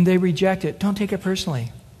and they reject it, don't take it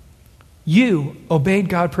personally. You obeyed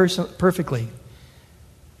God perfectly.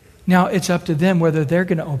 Now it's up to them whether they're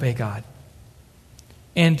going to obey God.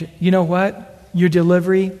 And you know what? Your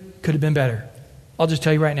delivery could have been better. I'll just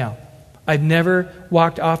tell you right now. I've never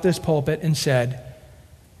walked off this pulpit and said,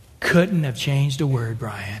 couldn't have changed a word,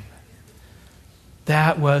 Brian.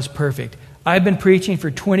 That was perfect. I've been preaching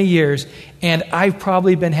for 20 years, and I've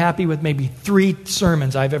probably been happy with maybe 3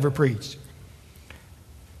 sermons I've ever preached.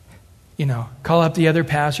 You know, call up the other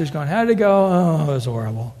pastors going, how did it go? Oh, it was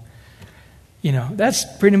horrible. You know, that's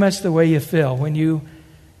pretty much the way you feel when you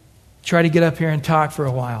try to get up here and talk for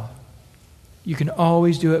a while. You can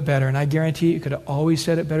always do it better, and I guarantee you could have always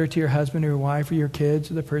said it better to your husband or your wife or your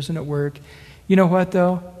kids or the person at work. You know what,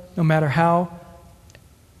 though? No matter how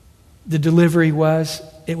the delivery was,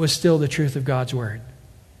 it was still the truth of God's word.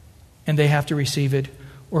 And they have to receive it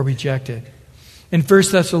or reject it. In 1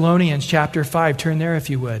 Thessalonians chapter 5, turn there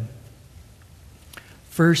if you would.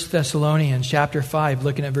 1 Thessalonians chapter 5,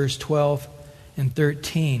 looking at verse 12 and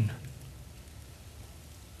 13.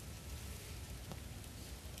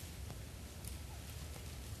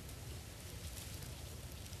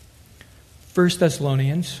 First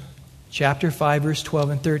Thessalonians chapter 5, verse 12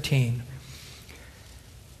 and 13.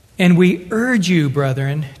 And we urge you,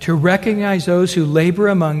 brethren, to recognize those who labor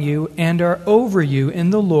among you and are over you in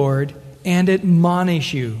the Lord and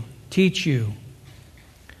admonish you, teach you,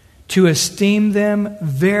 to esteem them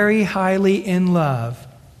very highly in love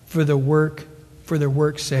for their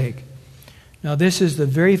work's sake. Now, this is the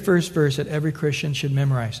very first verse that every Christian should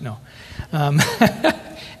memorize. No.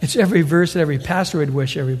 It's every verse that every pastor would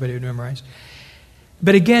wish everybody would memorize.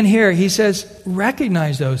 But again here, he says,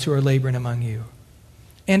 recognize those who are laboring among you.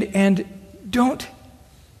 And don't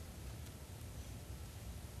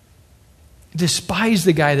despise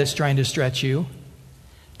the guy that's trying to stretch you.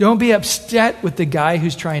 Don't be upset with the guy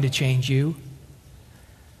who's trying to change you.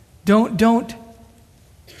 Don't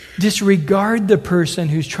disregard the person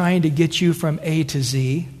who's trying to get you from A to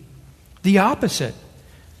Z. The opposite.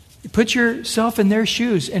 Put yourself in their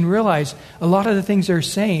shoes and realize a lot of the things they're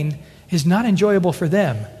saying is not enjoyable for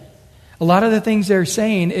them. A lot of the things they're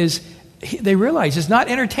saying is they realize it's not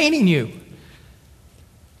entertaining you.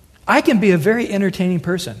 I can be a very entertaining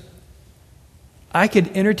person. I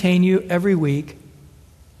could entertain you every week.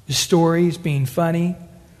 The stories being funny.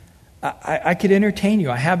 I could entertain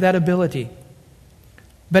you. I have that ability.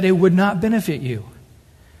 But it would not benefit you.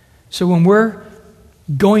 So when we're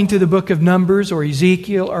going through the book of Numbers or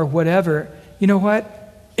Ezekiel or whatever, you know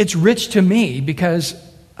what? It's rich to me because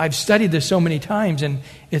I've studied this so many times and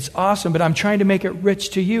it's awesome, but I'm trying to make it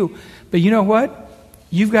rich to you. But you know what?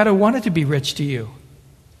 You've got to want it to be rich to you.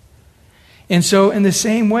 And so in the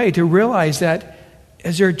same way, to realize that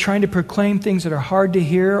as they're trying to proclaim things that are hard to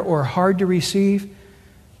hear or hard to receive,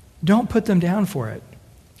 don't put them down for it.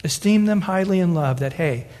 Esteem them highly in love that,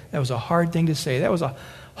 hey, that was a hard thing to say. That was a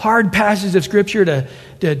hard passage of Scripture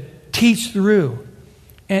to teach through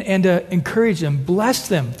and to encourage them, bless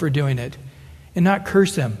them for doing it, and not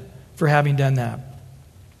curse them for having done that.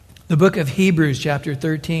 The book of Hebrews, chapter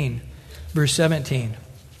 13, verse 17.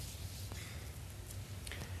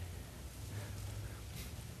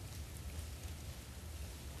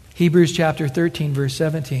 Hebrews chapter 13, verse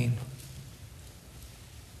 17.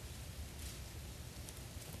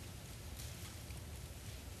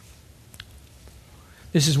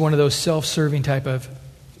 This is one of those self-serving type of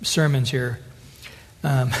sermons here.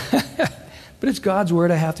 But it's God's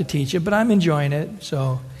word. I have to teach it, but I'm enjoying it.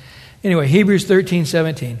 So anyway, Hebrews 13,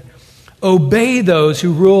 17. Obey those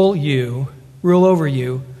who rule over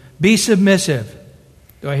you. Be submissive.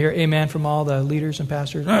 Do I hear amen from all the leaders and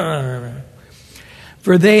pastors?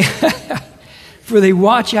 For they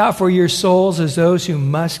watch out for your souls as those who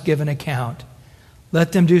must give an account.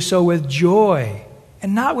 Let them do so with joy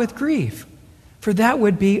and not with grief, for that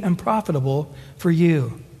would be unprofitable for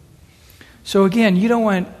you. So again, you don't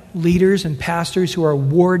want leaders and pastors who are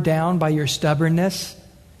worn down by your stubbornness,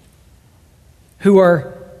 who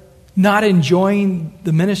are not enjoying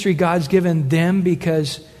the ministry God's given them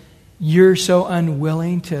because you're so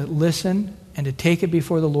unwilling to listen and to take it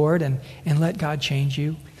before the Lord and let God change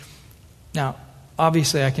you. Now,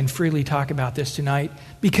 obviously, I can freely talk about this tonight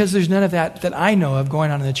because there's none of that I know of going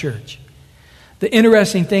on in the church. The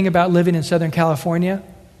interesting thing about living in Southern California,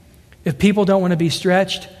 if people don't want to be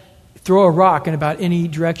stretched, throw a rock in about any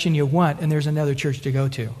direction you want and there's another church to go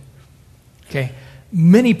to. Okay?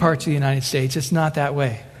 Many parts of the United States, it's not that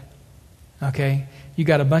way. Okay? You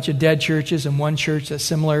got a bunch of dead churches and one church that's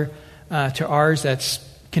similar to ours that's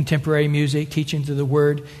contemporary music, teaching to the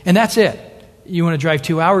Word, and that's it. You want to drive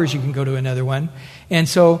 2 hours, you can go to another one. And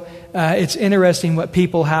so it's interesting what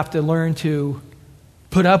people have to learn to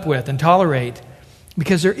put up with and tolerate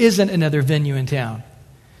because there isn't another venue in town.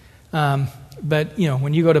 But, you know,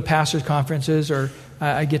 when you go to pastors' conferences or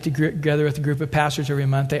I get together with a group of pastors every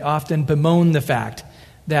month, they often bemoan the fact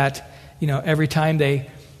that, you know, every time they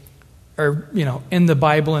are, you know, in the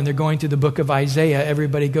Bible and they're going through the book of Isaiah,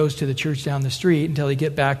 everybody goes to the church down the street until they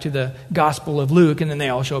get back to the Gospel of Luke, and then they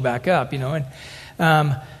all show back up, you know.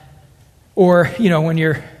 And or, you know, when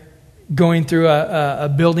you're going through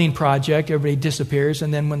a building project, everybody disappears,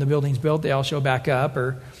 and then when the building's built, they all show back up,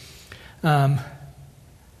 or a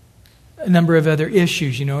number of other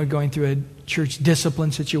issues, you know, going through a church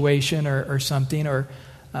discipline situation or something, or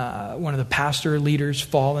one of the pastor leaders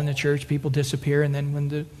fall in the church, people disappear, and then when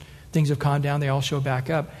the things have calmed down, they all show back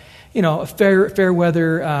up. You know, fair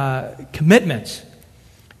weather commitments.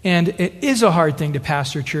 And it is a hard thing to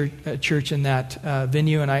pastor church in that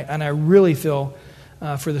venue, and I really feel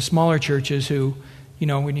for the smaller churches who, you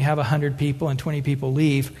know, when you have 100 people and 20 people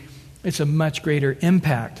leave, it's a much greater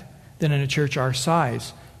impact than in a church our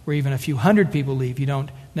size, where even a few hundred people leave, you don't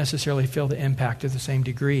necessarily feel the impact to the same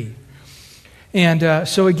degree. And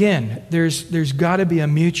so again, there's got to be a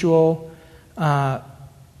mutual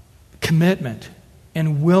commitment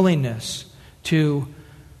and willingness to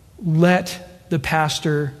let the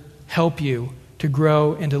pastor help you to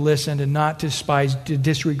grow and to listen and not despise, to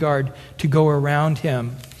disregard, to go around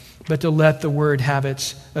him, but to let the word have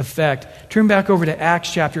its effect. Turn back over to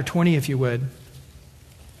Acts chapter 20, if you would.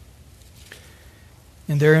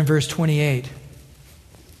 And there in verse 28.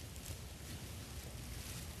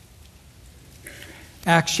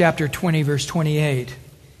 Acts chapter 20, verse 28.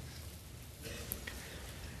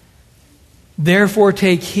 Therefore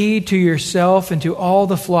take heed to yourself and to all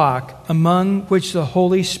the flock, among which the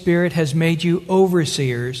Holy Spirit has made you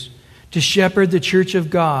overseers, to shepherd the church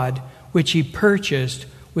of God, which he purchased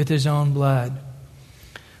with his own blood.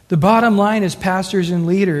 The bottom line as pastors and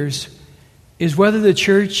leaders is whether the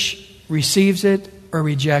church receives it or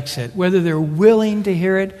rejects it, whether they're willing to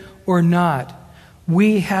hear it or not.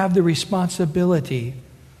 We have the responsibility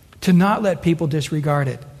to not let people disregard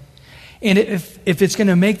it. And if it's going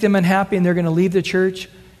to make them unhappy and they're going to leave the church,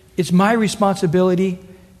 it's my responsibility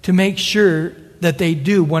to make sure that they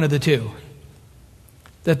do one of the two.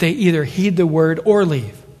 That they either heed the word or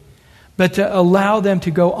leave. But to allow them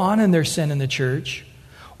to go on in their sin in the church,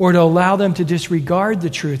 or to allow them to disregard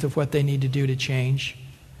the truth of what they need to do to change,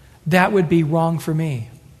 that would be wrong for me.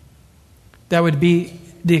 That would be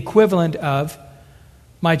the equivalent of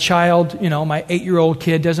my child, my 8-year-old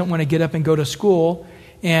kid doesn't want to get up and go to school.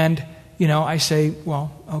 And, I say,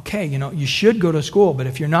 well, okay, you should go to school, but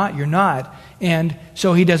if you're not, you're not. And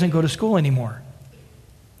so he doesn't go to school anymore.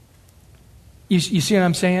 You see what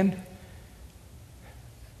I'm saying?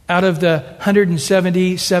 Out of the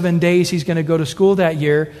 177 days he's going to go to school that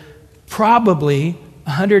year, probably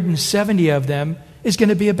 170 of them is going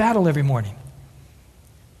to be a battle every morning.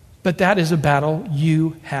 But that is a battle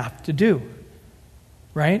you have to do,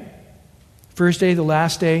 right? First day, the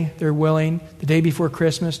last day, they're willing. The day before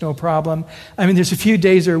Christmas, no problem. I mean, there's a few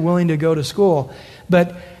days they're willing to go to school.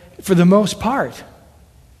 But for the most part,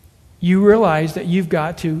 you realize that you've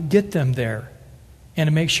got to get them there and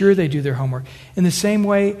to make sure they do their homework. In the same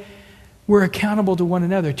way, we're accountable to one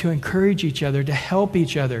another, to encourage each other, to help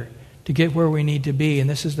each other to get where we need to be. And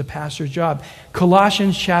this is the pastor's job.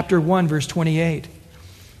 Colossians chapter 1, verse 28.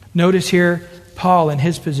 Notice here Paul in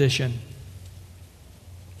his position.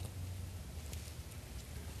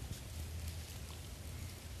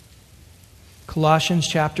 Colossians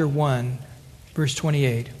chapter 1, verse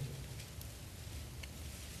 28.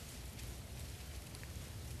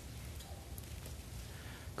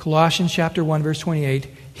 Colossians chapter 1, verse 28.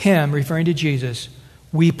 Him, referring to Jesus,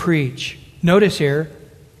 we preach. Notice here,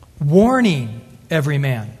 warning every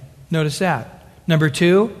man. Notice that. Number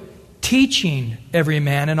 2, teaching every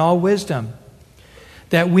man in all wisdom,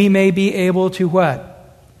 that we may be able to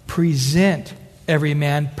what? Present every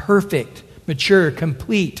man perfect, mature,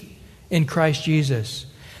 complete in Christ Jesus.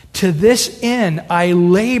 To this end I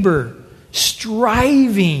labor,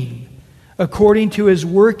 striving according to his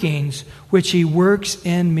workings, which he works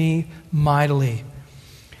in me mightily.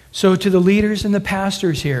 So to the leaders and the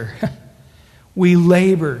pastors here, we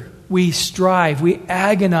labor, we strive, we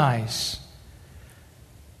agonize,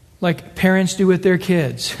 like parents do with their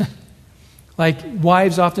kids, like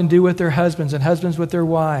wives often do with their husbands, and husbands with their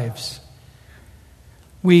wives.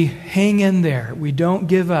 We hang in there. We don't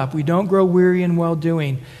give up. We don't grow weary in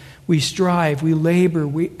well-doing. We strive, we labor,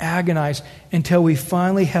 we agonize until we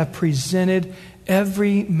finally have presented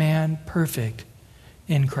every man perfect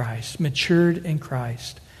in Christ, matured in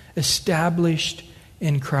Christ, established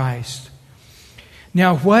in Christ.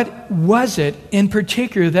 Now, what was it in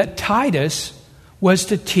particular that Titus was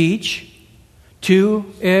to teach, to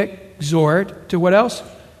exhort, to what else?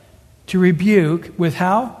 To rebuke with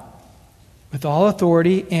how? With all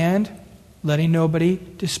authority and letting nobody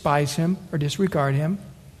despise him or disregard him.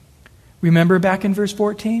 Remember back in verse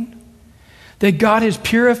 14? That God has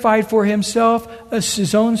purified for himself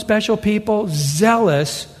his own special people,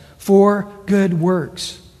 zealous for good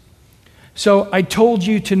works. So I told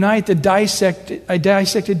you tonight, I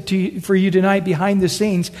dissected for you tonight behind the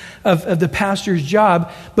scenes of the pastor's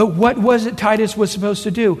job. But what was it Titus was supposed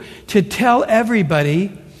to do? To tell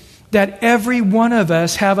everybody that every one of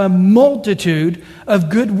us have a multitude of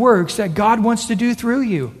good works that God wants to do through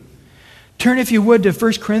you. Turn, if you would, to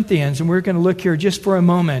 1 Corinthians, and we're going to look here just for a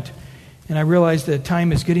moment. And I realize that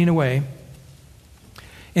time is getting away.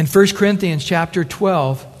 In 1 Corinthians chapter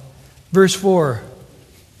 12, verse 4.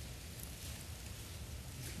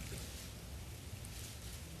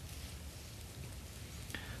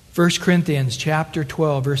 First Corinthians chapter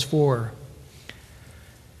 12, verse 4.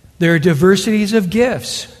 There are diversities of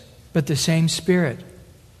gifts, but the same Spirit.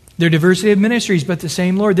 There are diversity of ministries, but the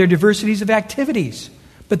same Lord. There are diversities of activities,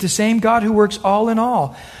 but the same God who works all in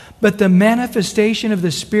all. But the manifestation of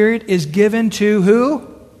the Spirit is given to who?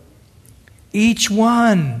 Each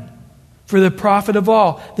one for the profit of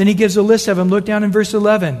all. Then he gives a list of them. Look down in verse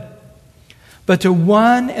 11. But to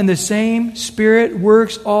one and the same Spirit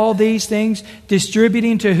works all these things,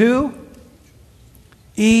 distributing to who?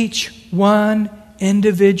 Each one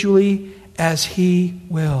individually as he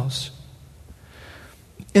wills.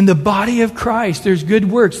 In the body of Christ, there's good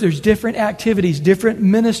works, there's different activities, different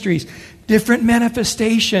ministries, different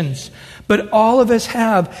manifestations. But all of us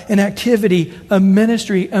have an activity, a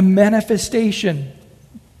ministry, a manifestation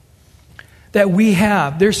that we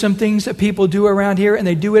have. There's some things that people do around here, and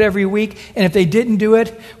they do it every week. And if they didn't do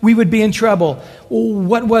it, we would be in trouble. Well,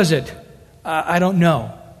 what was it? I don't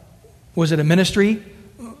know. Was it a ministry?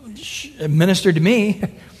 It ministered to me.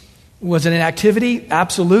 Was it an activity?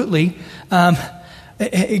 Absolutely.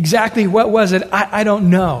 Exactly what was it? I don't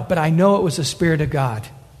know. But I know it was the Spirit of God.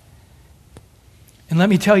 And let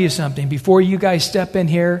me tell you something. Before you guys step in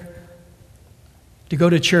here to go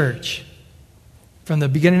to church, from the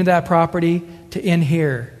beginning of that property to in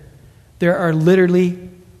here, there are literally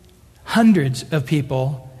hundreds of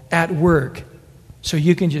people at work. So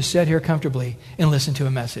you can just sit here comfortably and listen to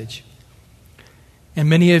a message. And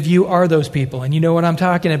many of you are those people, and you know what I'm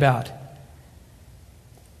talking about.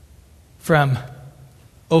 From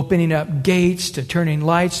opening up gates to turning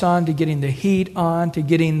lights on to getting the heat on to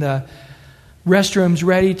getting the restrooms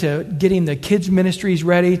ready to getting the kids' ministries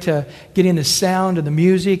ready to getting the sound and the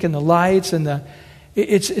music and the lights and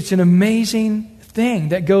it's an amazing thing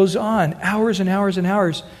that goes on hours and hours and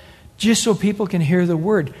hours just so people can hear the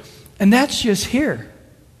word. And that's just here.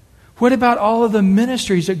 What about all of the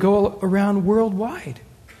ministries that go around worldwide?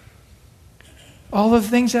 All of the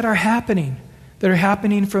things that are happening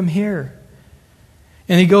from here.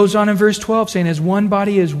 And he goes on in verse 12 saying, as one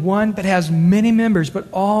body is one, but has many members, but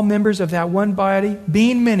all members of that one body,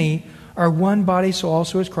 being many, are one body, so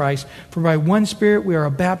also is Christ. For by one Spirit we are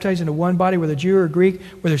baptized into one body, whether Jew or Greek,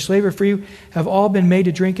 whether slave or free, have all been made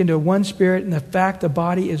to drink into one Spirit. And the fact the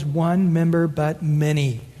body is one member, but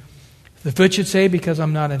many. The foot should say, because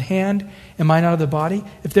I'm not an hand, am I not of the body?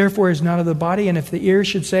 If therefore is not of the body, and if the ear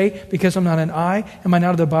should say, because I'm not an eye, am I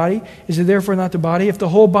not of the body? Is it therefore not the body? If the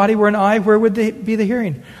whole body were an eye, where would be the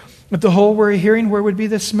hearing? If the whole were a hearing, where would be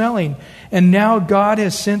the smelling? And now God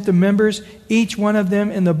has sent the members, each one of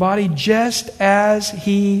them in the body, just as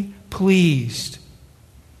He pleased.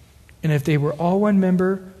 And if they were all one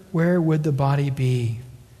member, where would the body be?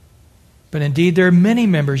 But indeed there are many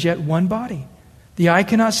members, yet one body. The eye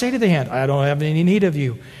cannot say to the hand, I don't have any need of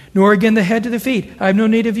you. Nor again the head to the feet, I have no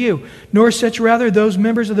need of you. Nor such rather those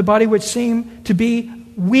members of the body which seem to be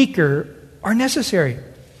weaker are necessary.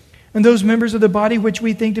 And those members of the body which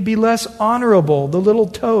we think to be less honorable, the little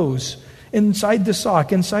toes, inside the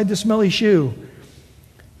sock, inside the smelly shoe,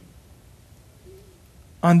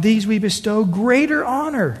 on these we bestow greater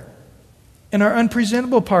honor. And our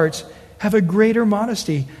unpresentable parts have a greater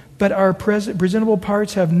modesty, but our presentable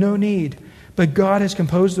parts have no need. But God has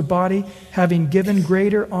composed the body, having given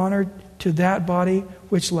greater honor to that body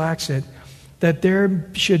which lacks it, that there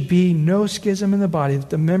should be no schism in the body, that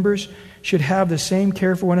the members should have the same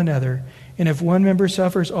care for one another. And if one member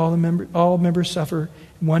suffers, all members suffer.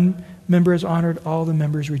 One member is honored, all the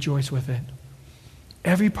members rejoice with it.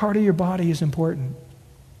 Every part of your body is important.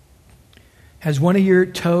 Has one of your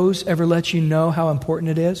toes ever let you know how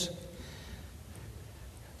important it is?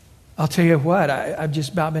 I'll tell you what, I've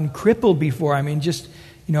just about been crippled before. I mean, just,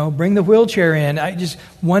 bring the wheelchair in.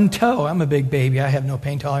 One toe, I'm a big baby, I have no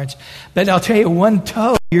pain tolerance. But I'll tell you, one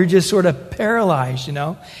toe, you're just sort of paralyzed,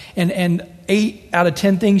 And 8 out of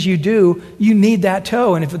 10 things you do, you need that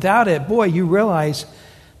toe. And if without it, boy, you realize,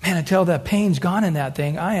 man, until that pain's gone in that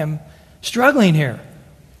thing, I am struggling here.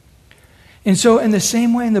 And so in the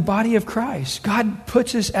same way in the body of Christ, God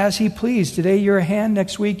puts us as He pleased. Today you're a hand,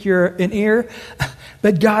 next week you're an ear.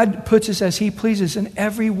 But God puts us as He pleases, and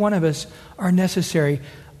every one of us are necessary.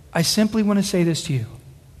 I simply want to say this to you.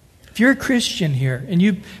 If you're a Christian here, and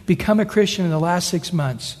you've become a Christian in the last 6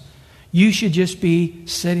 months, you should just be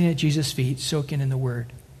sitting at Jesus' feet, soaking in the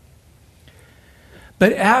Word.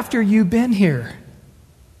 But after you've been here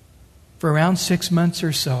for around 6 months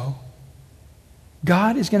or so,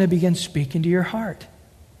 God is going to begin speaking to your heart.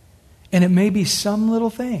 And it may be some little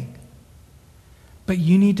thing. But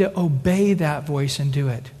you need to obey that voice and do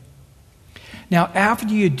it. Now, after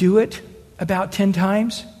you do it about 10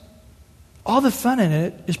 times, all the fun in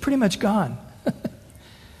it is pretty much gone.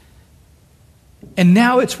 And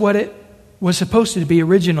now it's what it was supposed to be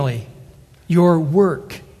originally. Your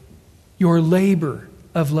work, your labor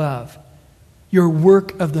of love, your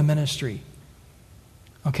work of the ministry.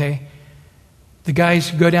 Okay? The guys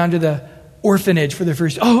go down to the orphanage for the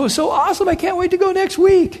first, so awesome, I can't wait to go next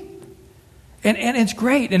week. And it's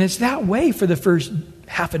great, and it's that way for the first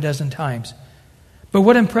half a dozen times. But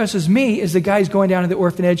what impresses me is the guys going down to the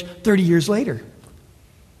orphanage 30 years later.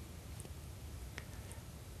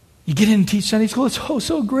 You get in and teach Sunday school, it's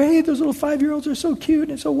so great, those little 5-year-olds are so cute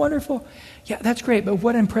and so wonderful. Yeah, that's great, but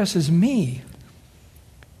what impresses me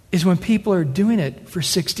is when people are doing it for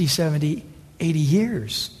 60, 70, 80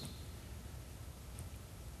 years.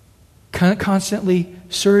 Constantly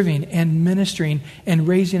serving and ministering and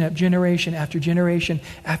raising up generation after generation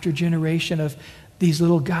after generation of these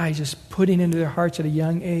little guys, just putting into their hearts at a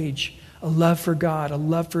young age a love for God, a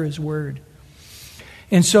love for His Word.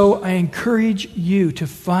 And so I encourage you to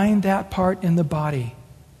find that part in the body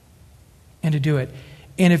and to do it.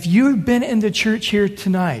 And if you've been in the church here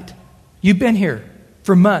tonight, you've been here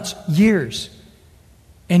for months, years,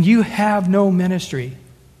 and you have no ministry,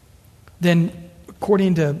 then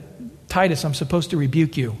according to Titus, I'm supposed to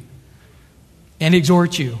rebuke you and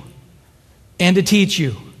exhort you and to teach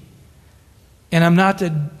you. And I'm not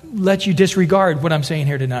to let you disregard what I'm saying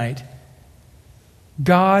here tonight.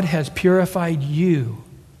 God has purified you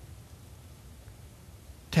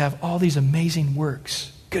to have all these amazing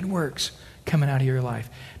works, good works, coming out of your life.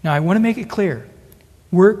 Now, I want to make it clear,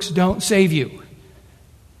 Works don't save you.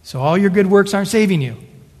 So all your good works aren't saving you.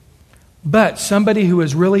 But somebody who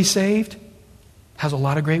is really saved has a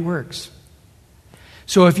lot of great works.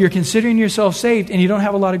 So if you're considering yourself saved and you don't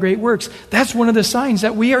have a lot of great works, that's one of the signs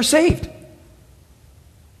that we are saved.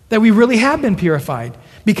 That we really have been purified.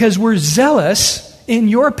 Because we're zealous in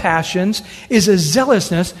your passions is a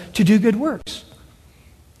zealousness to do good works.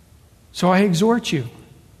 So I exhort you.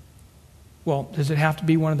 Well, does it have to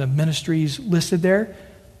be one of the ministries listed there?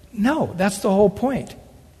 No, that's the whole point.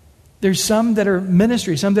 There's some that are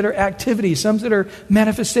ministries, some that are activities, some that are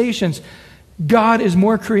manifestations. God is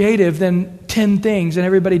more creative than 10 things, and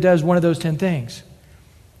everybody does one of those 10 things.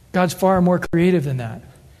 God's far more creative than that.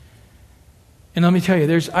 And let me tell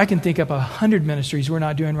you, I can think up 100 ministries we're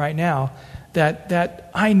not doing right now that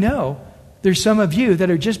I know there's some of you that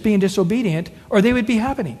are just being disobedient, or they would be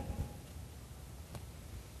happening.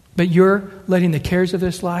 But you're letting the cares of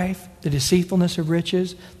this life, the deceitfulness of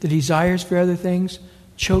riches, the desires for other things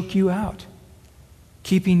choke you out,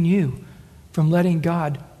 keeping you from letting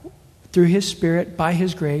God, through His Spirit, by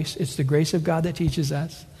His grace, it's the grace of God that teaches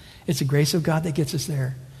us, it's the grace of God that gets us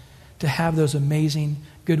there, to have those amazing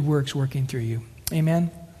good works working through you.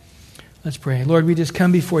 Amen? Let's pray. Lord, we just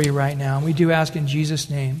come before you right now, and we do ask in Jesus'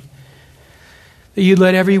 name that you'd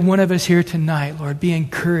let every one of us here tonight, Lord, be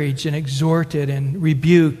encouraged and exhorted and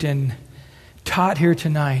rebuked and taught here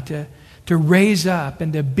tonight to raise up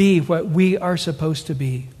and to be what we are supposed to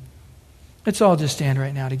be. Let's all just stand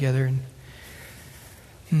right now together and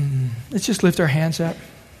let's just lift our hands up.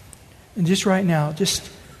 And just right now, just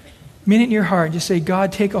mean it in your heart. Just say,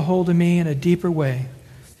 God, take a hold of me in a deeper way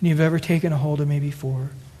than you've ever taken a hold of me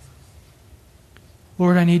before.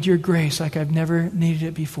 Lord, I need your grace like I've never needed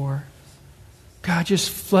it before. God, just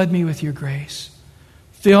flood me with your grace.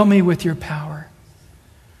 Fill me with your power.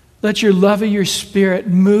 Let your love of your Spirit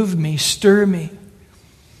move me, stir me.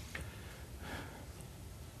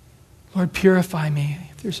 Lord, purify me.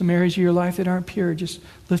 If there's some areas of your life that aren't pure, just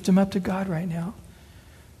lift them up to God right now.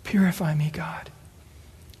 Purify me, God,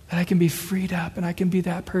 that I can be freed up and I can be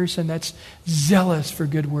that person that's zealous for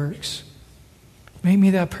good works. Make me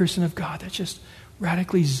that person of God that's just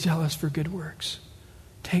radically zealous for good works.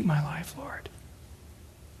 Take my life, Lord.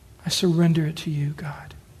 I surrender it to you,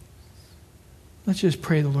 God. Let's just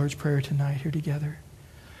pray the Lord's Prayer tonight here together.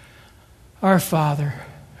 Our Father,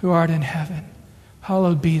 who art in heaven,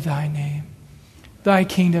 hallowed be thy name. Thy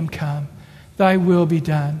kingdom come, thy will be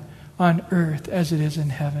done on earth as it is in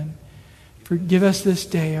heaven. Forgive us this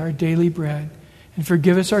day our daily bread, and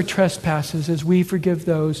forgive us our trespasses as we forgive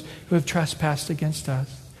those who have trespassed against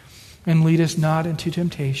us. And lead us not into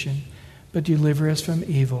temptation, but deliver us from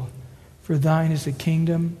evil. For thine is the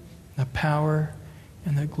kingdom, the power,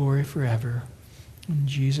 and the glory forever. In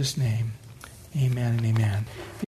Jesus' name, amen and amen.